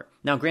Report.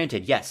 Now,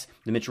 granted, yes,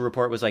 the Mitchell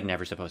Report was like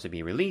never supposed to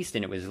be released,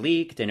 and it was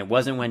leaked, and it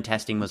wasn't when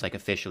testing was like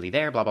officially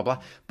there, blah, blah,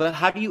 blah. But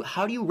how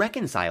do you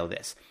reconcile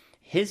this?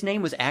 His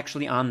name was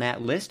actually on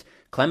that list.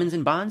 Clemens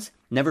and Bonds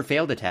never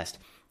failed a test.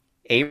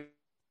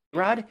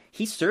 A-Rod,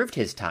 he served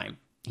his time.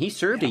 He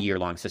served a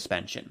year-long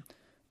suspension.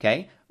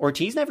 Okay?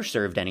 Ortiz never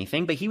served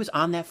anything, but he was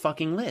on that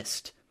fucking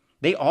list.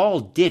 They all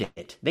did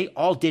it. They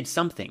all did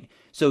something.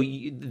 So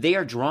they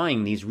are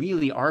drawing these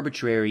really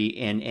arbitrary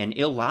and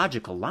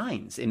illogical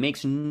lines. It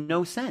makes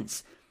no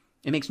sense.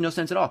 It makes no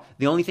sense at all.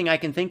 The only thing I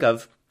can think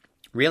of,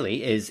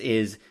 really,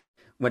 is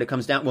when it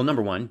comes down... Well,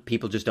 number one,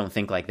 people just don't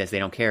think like this. They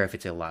don't care if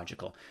it's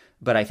illogical.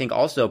 But I think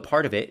also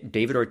part of it,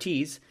 David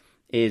Ortiz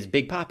is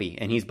Big Papi,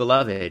 and he's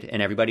beloved,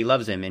 and everybody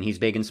loves him, and he's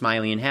big and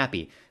smiley and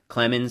happy.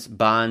 Clemens,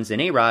 Bonds, and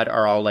A-Rod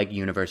are all like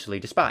universally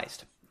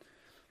despised.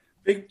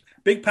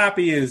 Big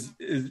Papi is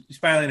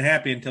smiling and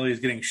happy until he's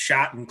getting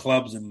shot in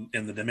clubs in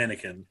the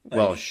Dominican.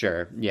 Well,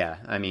 sure, yeah.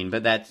 I mean,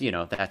 but that's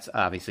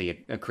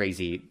obviously a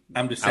crazy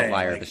I'm just saying,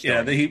 outlier of a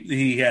story.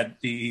 Yeah,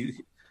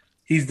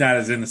 he's not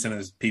as innocent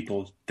as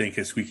people think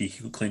his squeaky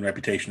clean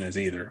reputation is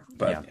either.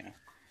 But Yeah.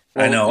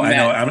 Well,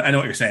 Matt, I know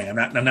what you're saying.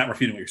 I'm not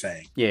refuting what you're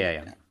saying.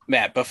 Yeah.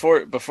 Matt,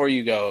 before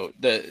you go,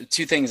 the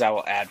two things I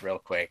will add real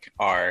quick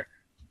are,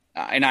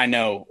 and I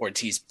know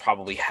Ortiz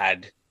probably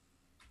had,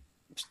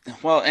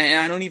 well, and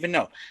I don't even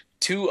know.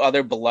 Two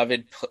other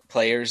beloved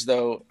players,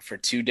 though, for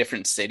two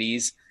different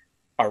cities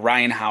are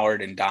Ryan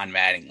Howard and Don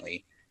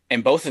Mattingly.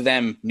 And both of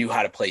them knew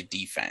how to play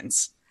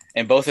defense.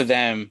 And both of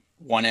them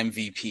won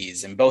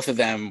MVPs. And both of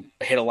them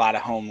hit a lot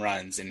of home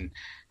runs. And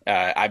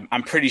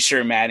I'm pretty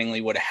sure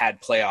Mattingly would have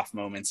had playoff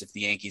moments if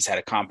the Yankees had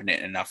a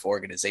competent enough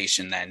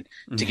organization then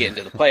to get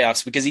into the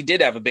playoffs, because he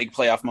did have a big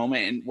playoff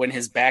moment and when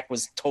his back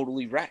was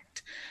totally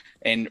wrecked.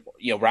 And,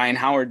 Ryan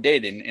Howard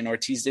did and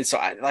Ortiz did. So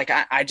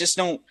I just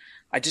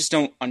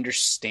don't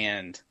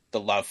understand the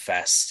love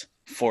fest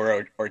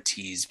for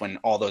Ortiz when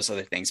all those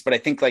other things. But I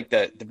think like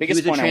the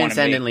biggest point I want to make. He was a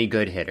transcendently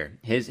good hitter.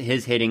 His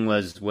hitting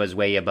was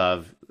way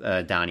above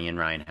Donnie and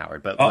Ryan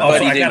Howard. But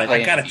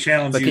I got to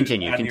challenge you.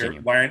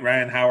 Continue.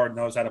 Ryan Howard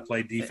knows how to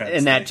play defense.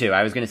 And that too.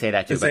 I was going to say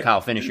that too. But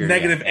Kyle, finish your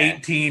negative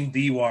 18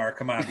 DWAR.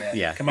 Come on, man.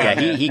 Yeah, come on.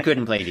 Yeah, he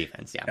couldn't play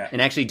defense. Yeah,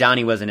 and actually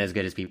Donnie wasn't as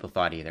good as people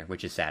thought either,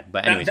 which is sad.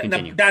 But anyways,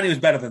 continue. Donnie was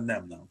better than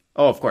them though.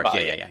 Oh, of course.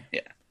 Yeah.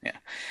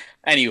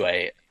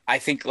 Anyway, I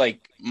think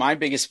like my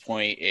biggest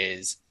point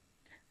is,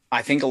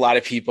 I think a lot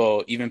of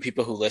people, even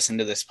people who listen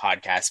to this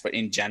podcast, but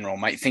in general,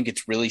 might think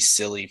it's really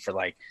silly for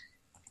like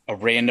a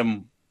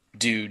random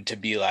dude to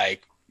be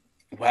like,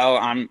 well,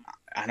 I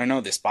don't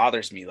know, this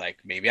bothers me. Like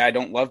maybe I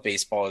don't love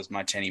baseball as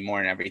much anymore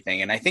and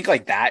everything. And I think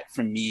like that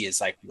for me is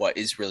like what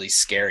is really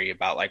scary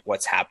about like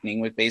what's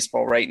happening with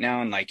baseball right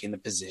now. And like in the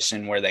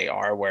position where they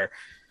are, where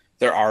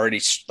they're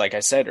already, like I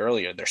said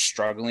earlier, they're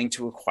struggling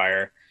to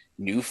acquire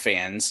new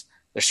fans.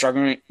 They're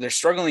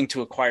struggling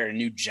to acquire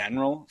new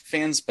general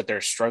fans, but they're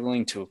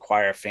struggling to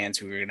acquire fans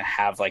who are going to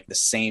have like the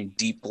same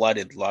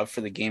deep-blooded love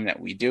for the game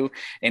that we do.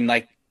 And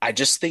like, I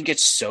just think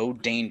it's so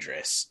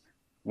dangerous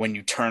when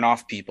you turn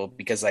off people,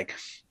 because like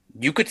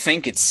you could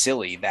think it's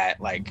silly that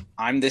like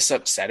I'm this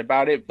upset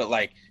about it, but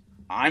like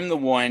I'm the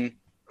one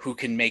who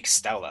can make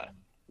Stella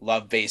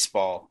love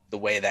baseball the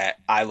way that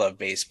I love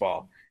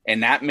baseball.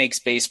 And that makes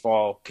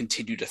baseball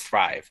continue to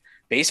thrive.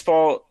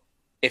 Baseball,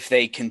 if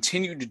they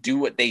continue to do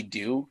what they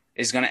do,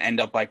 is going to end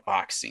up like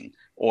boxing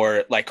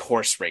or like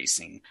horse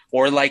racing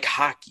or like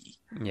hockey,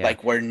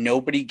 like where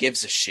nobody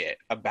gives a shit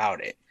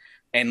about it.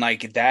 And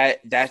like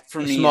that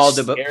for me small, is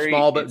scary.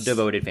 Small but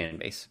devoted fan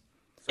base.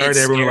 Sorry to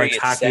everyone who likes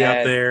hockey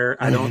out there.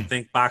 I don't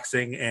think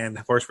boxing and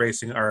horse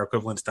racing are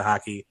equivalents to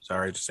hockey.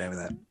 Sorry, just saying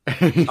that.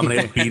 I'm going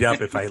to get beat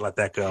up if I let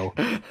that go.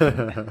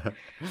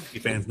 You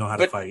fans know how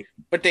to fight.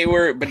 But they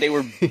were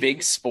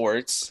big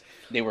sports.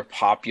 They were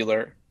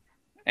popular,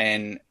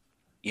 and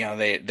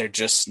they're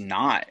just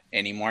not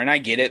anymore. And I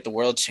get it. The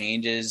world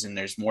changes and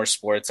there's more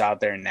sports out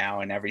there now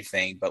and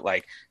everything. But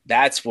like,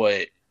 that's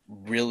what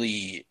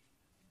really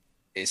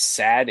is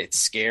sad. It's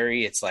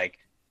scary. It's like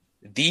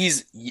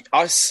these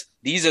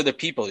are the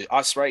people,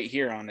 us right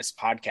here on this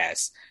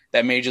podcast,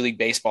 that Major League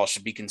Baseball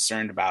should be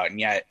concerned about. And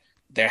yet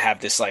they have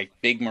this like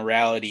big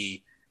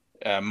morality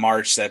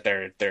march that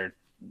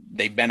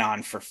they've been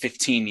on for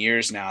 15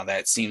 years now.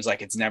 That seems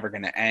like it's never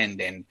going to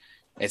end. And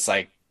it's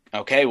like,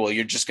 okay, well,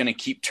 you're just going to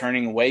keep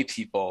turning away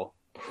people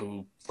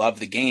who love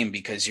the game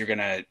because you're going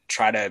to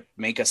try to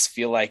make us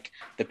feel like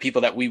the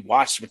people that we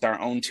watched with our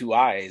own two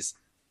eyes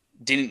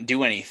didn't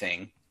do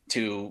anything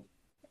to,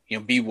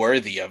 be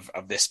worthy of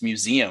this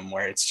museum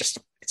where it's just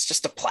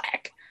a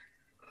plaque.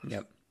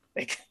 Yep.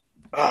 Like,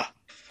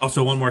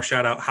 Also, one more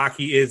shout out.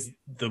 Hockey is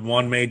the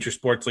one major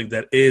sports league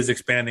that is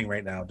expanding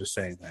right now. Just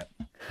saying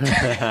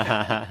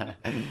that.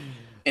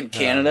 In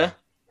Canada?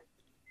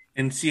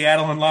 In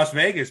Seattle and Las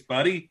Vegas,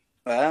 buddy.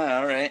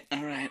 All right.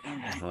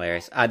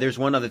 Hilarious. There's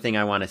one other thing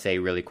I want to say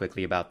really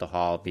quickly about the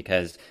Hall,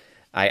 because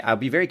I'll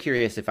be very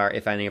curious if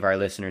any of our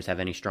listeners have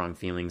any strong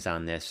feelings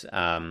on this.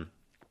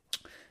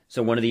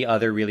 So one of the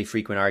other really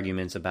frequent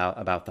arguments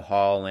about the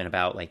Hall and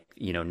about, like,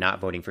 you know, not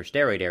voting for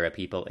steroid era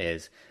people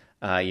is,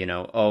 you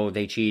know, oh,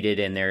 they cheated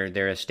and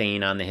they're a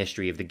stain on the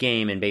history of the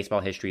game, and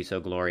baseball history is so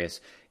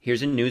glorious.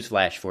 Here's a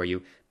newsflash for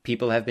you.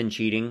 People have been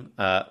cheating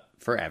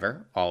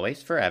forever,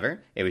 always,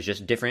 forever. It was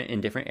just different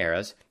in different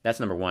eras. That's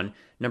number one.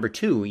 Number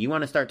two, you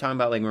want to start talking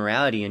about, like,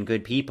 morality and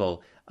good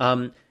people.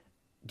 Do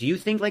you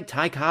think, like,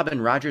 Ty Cobb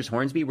and Rogers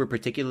Hornsby were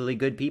particularly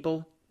good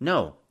people?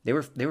 No. They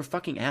were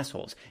fucking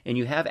assholes. And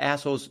you have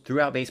assholes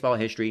throughout baseball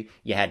history.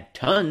 You had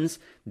tons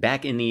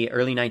back in the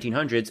early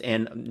 1900s,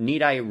 and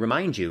need I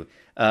remind you,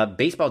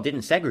 baseball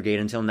didn't segregate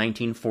until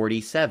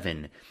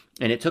 1947.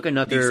 And it took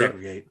another...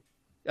 Desegregate.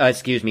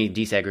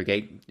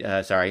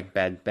 Desegregate. Sorry,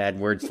 bad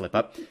word slip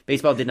up.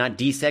 Baseball did not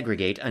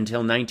desegregate until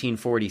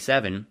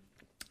 1947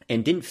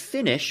 and didn't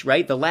finish,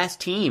 right? The last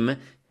team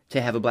to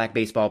have a black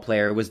baseball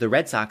player was the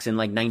Red Sox in,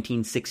 like,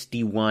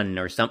 1961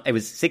 or something. It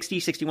was 60,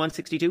 61,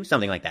 62,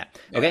 something like that.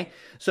 Okay? Yeah.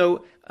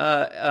 So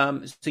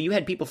you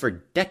had people for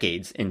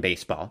decades in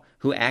baseball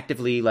who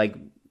actively, like,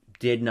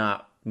 did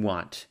not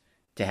want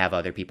to have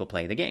other people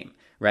play the game,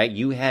 right?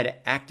 You had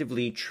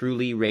actively,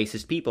 truly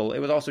racist people. It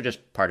was also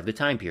just part of the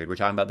time period. We're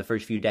talking about the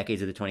first few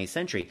decades of the 20th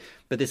century.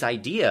 But this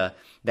idea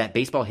that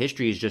baseball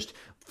history is just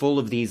full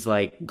of these,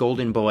 like,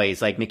 golden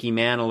boys, like Mickey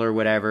Mantle or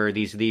whatever,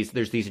 there's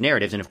these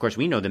narratives. And of course,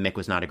 we know that Mick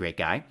was not a great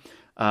guy.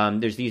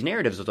 There's these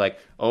narratives of, like,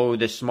 oh,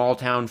 this small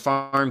town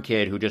farm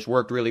kid who just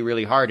worked really,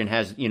 really hard and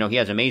has, you know, he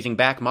has amazing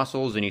back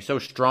muscles and he's so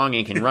strong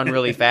and he can run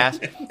really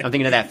fast. I'm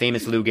thinking of that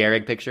famous Lou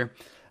Gehrig picture.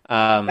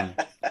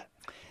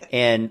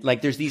 And,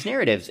 like, there's these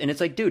narratives, and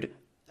it's like, dude,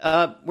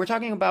 we're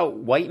talking about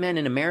white men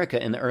in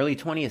America in the early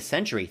 20th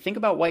century. Think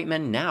about white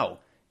men now,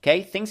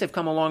 okay? Things have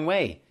come a long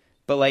way,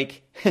 but,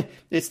 like,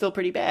 it's still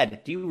pretty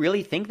bad. Do you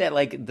really think that,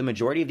 like, the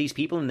majority of these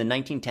people in the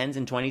 1910s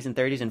and 20s and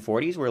 30s and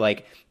 40s were,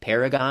 like,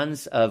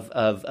 paragons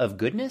of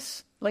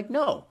goodness? Like,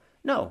 no.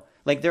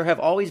 Like, there have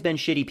always been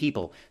shitty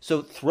people.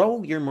 So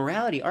throw your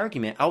morality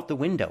argument out the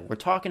window. We're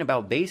talking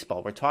about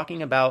baseball. We're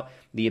talking about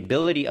the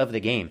ability of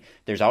the game.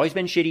 There's always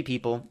been shitty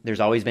people.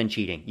 There's always been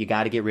cheating. You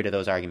got to get rid of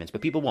those arguments,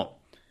 but people won't.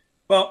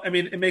 Well, I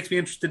mean, it makes me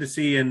interested to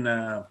see in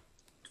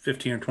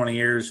 15 or 20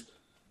 years,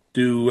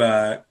 do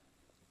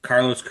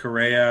Carlos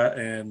Correa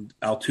and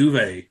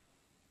Altuve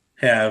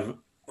have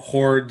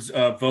hordes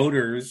of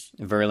voters?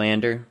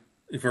 Verlander,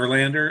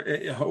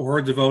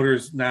 hordes of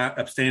voters not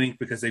abstaining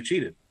because they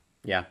cheated.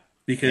 Yeah.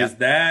 Because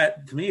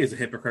that, to me, is a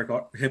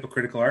hypocritical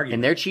argument.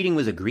 And their cheating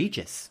was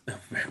egregious.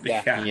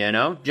 Yeah. You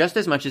know, just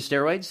as much as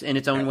steroids in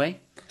its own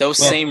way. Those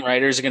same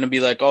writers are going to be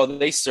like, oh,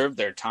 they served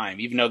their time,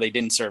 even though they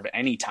didn't serve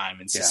any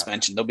time in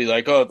suspension. They'll be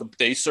like, oh,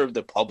 they served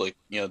the public,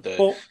 you know,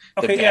 the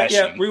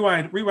bashing.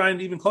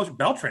 Rewind even closer.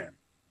 Beltran.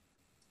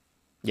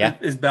 Yeah.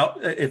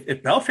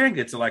 If Beltran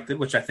gets elected,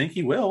 which I think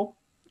he will.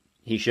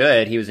 He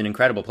should. He was an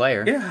incredible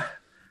player. Yeah.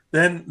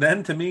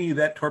 Then to me,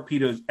 that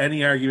torpedoes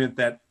any argument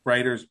that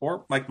writers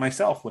or like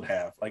myself would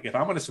have. Like, if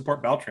I'm going to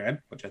support Beltran,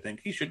 which I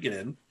think he should get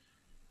in,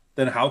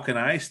 then how can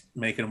I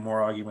make a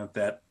more argument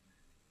that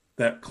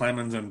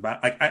Clemens and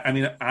I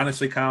mean,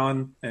 honestly,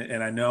 Colin,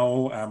 and I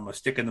know I'm a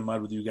stick in the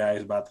mud with you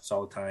guys about this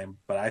all the time,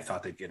 but I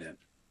thought they'd get in.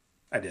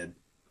 I did.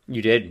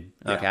 You did?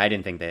 Okay, Yeah. I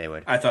didn't think they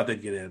would. I thought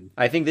they'd get in.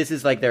 I think this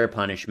is like their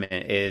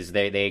punishment, is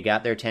they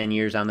got their 10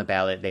 years on the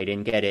ballot, they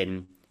didn't get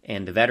in,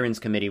 and the Veterans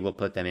Committee will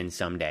put them in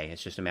someday.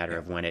 It's just a matter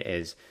of when it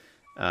is.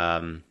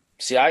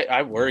 See,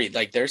 I worried.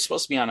 Like, they're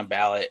supposed to be on a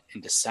ballot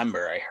in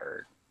December, I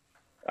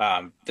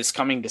heard. This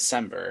coming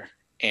December.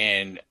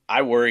 And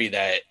I worry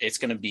that it's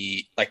going to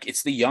be like,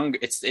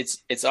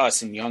 it's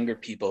us and younger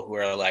people who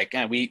are like,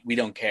 we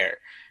don't care.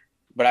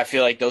 But I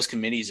feel like those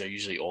committees are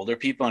usually older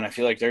people, and I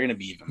feel like they're going to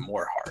be even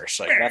more harsh.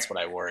 Like, that's what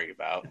I worry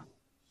about.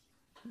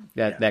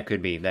 That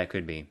could be.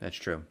 That's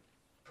true.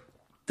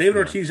 David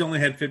Ortiz only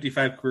had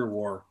 55 career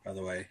WAR, by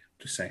the way.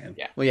 Just saying.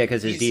 Yeah. Well, yeah,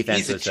 because his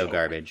defense was so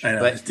garbage. I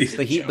know,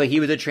 but he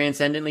was a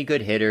transcendently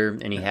good hitter,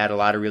 and he had a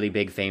lot of really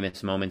big,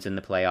 famous moments in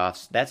the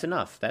playoffs. That's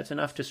enough. That's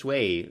enough to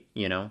sway,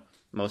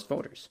 most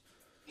voters.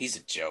 He's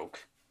a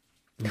joke.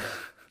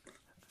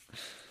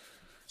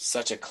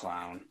 Such a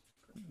clown.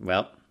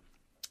 Well,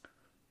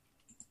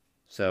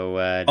 so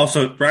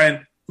also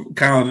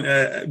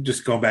Colin,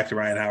 just going back to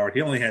Ryan Howard,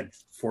 he only had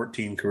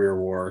 14 career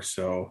WAR,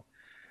 so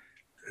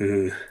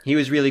he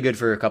was really good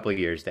for a couple of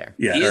years there.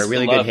 Yeah, or a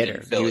really good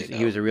hitter. Philly,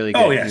 he was a really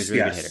good. Yes, he was a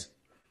really yes.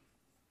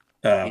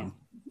 good hitter.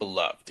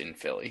 Beloved in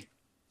Philly.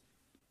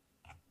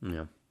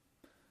 Yeah,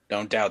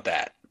 don't doubt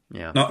that.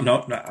 Yeah. No,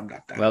 I'm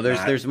not. Well,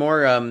 there's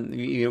more.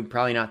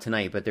 Probably not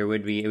tonight, but it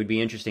would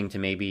be interesting to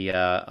maybe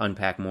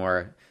unpack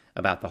more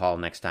about the Hall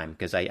next time,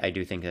 because I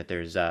do think that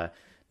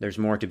there's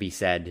more to be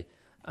said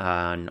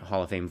on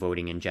Hall of Fame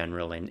voting in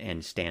general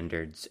and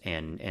standards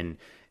and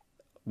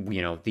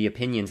the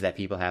opinions that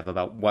people have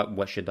about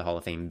what should the Hall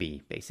of Fame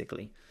be,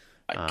 basically.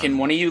 Can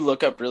one of you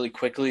look up really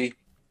quickly?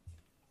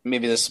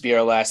 Maybe this will be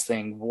our last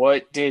thing.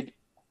 What did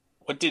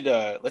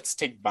let's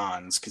take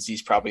Bonds, because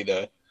he's probably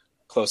the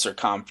closer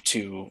comp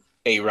to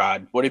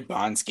A-Rod. What did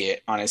Bonds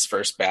get on his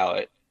first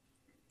ballot?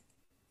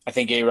 I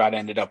think A-Rod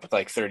ended up with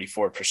like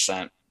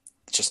 34%,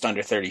 just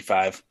under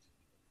 35.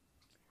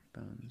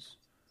 Bonds.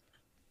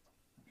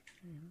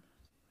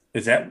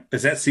 Is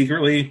that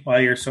secretly why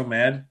you're so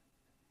mad?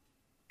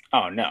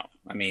 Oh no.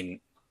 I mean,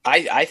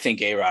 I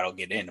think A-Rod will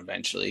get in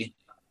eventually.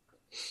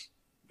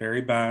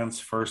 Barry Bonds,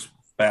 first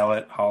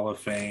ballot Hall of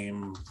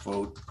Fame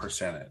vote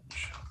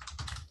percentage.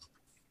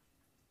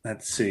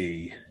 Let's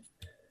see.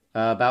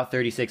 About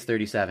 36,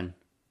 37.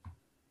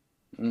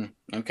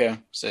 Okay.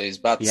 So he's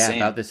about the same. Yeah,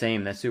 about the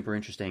same. That's super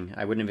interesting.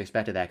 I wouldn't have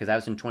expected that because that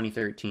was in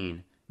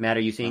 2013. Matt,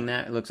 are you seeing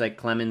that? It looks like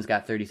Clemens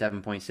got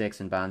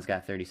 37.6 and Bonds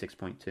got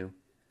 36.2.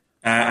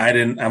 I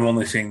didn't. I'm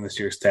only seeing this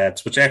year's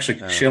stats, which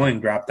actually Schilling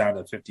dropped down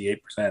to 58%.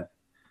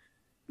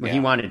 Well, he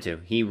wanted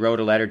to. He wrote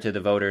a letter to the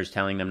voters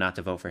telling them not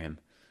to vote for him.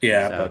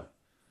 Yeah, So, but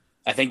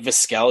I think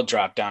Vizquel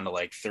dropped down to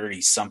like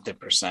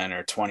 30-something%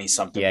 or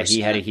 20-something%. yeah,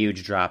 he had a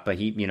huge drop, but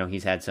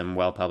he's had some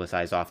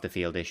well-publicized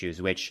off-the-field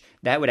issues, which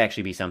that would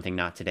actually be something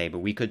not today, but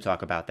we could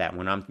talk about that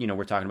when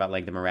we're talking about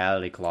like the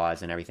morality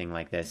clause and everything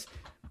like this.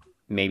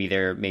 Maybe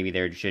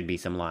there should be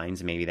some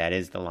lines. Maybe that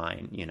is the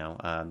line,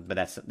 but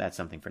that's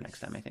something for next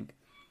time, I think.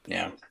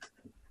 Yeah.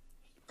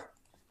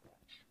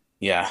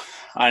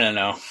 I don't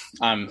know.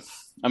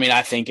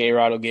 I think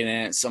A-Rod will get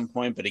in at some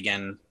point, but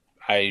again,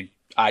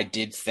 I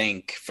did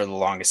think for the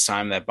longest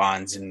time that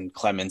Bonds and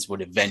Clemens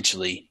would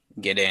eventually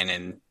get in,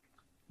 and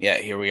yeah,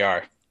 here we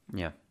are.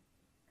 Yeah.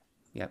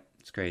 Yep.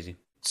 It's crazy.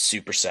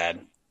 Super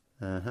sad.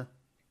 Uh-huh.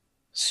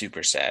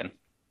 Super sad.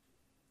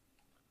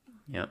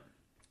 Yep.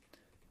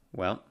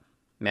 Well,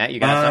 Matt, you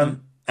got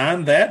something?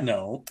 On that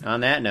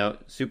note,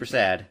 super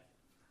sad.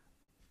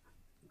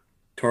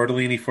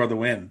 Tortellini for the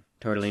win.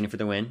 Tortellini for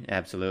the win.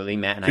 Absolutely.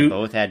 Matt and I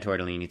both had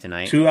tortellini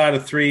tonight. 2 out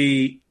of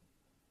 3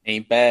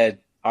 ain't bad.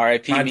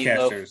 R.I.P.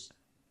 podcasters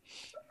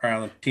are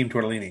on the Team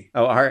Tortellini.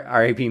 Oh,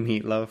 R.I.P.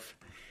 Meatloaf.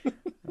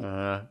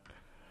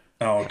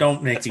 Oh,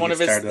 don't make me get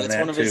started on that. That's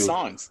one of his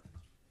songs.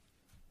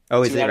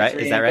 Oh, is it right?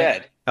 Is that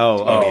right? Bed.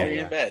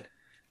 Yeah. Bed.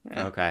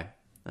 Yeah. Okay.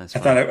 That's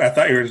fine. I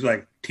thought you were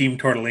like Team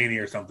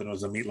Tortellini or something. It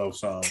was a Meatloaf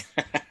song.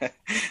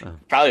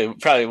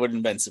 Probably wouldn't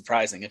have been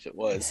surprising if it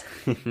was.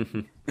 All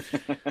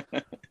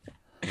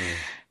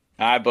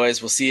right,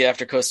 boys. We'll see you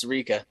after Costa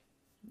Rica.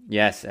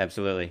 Yes,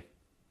 absolutely.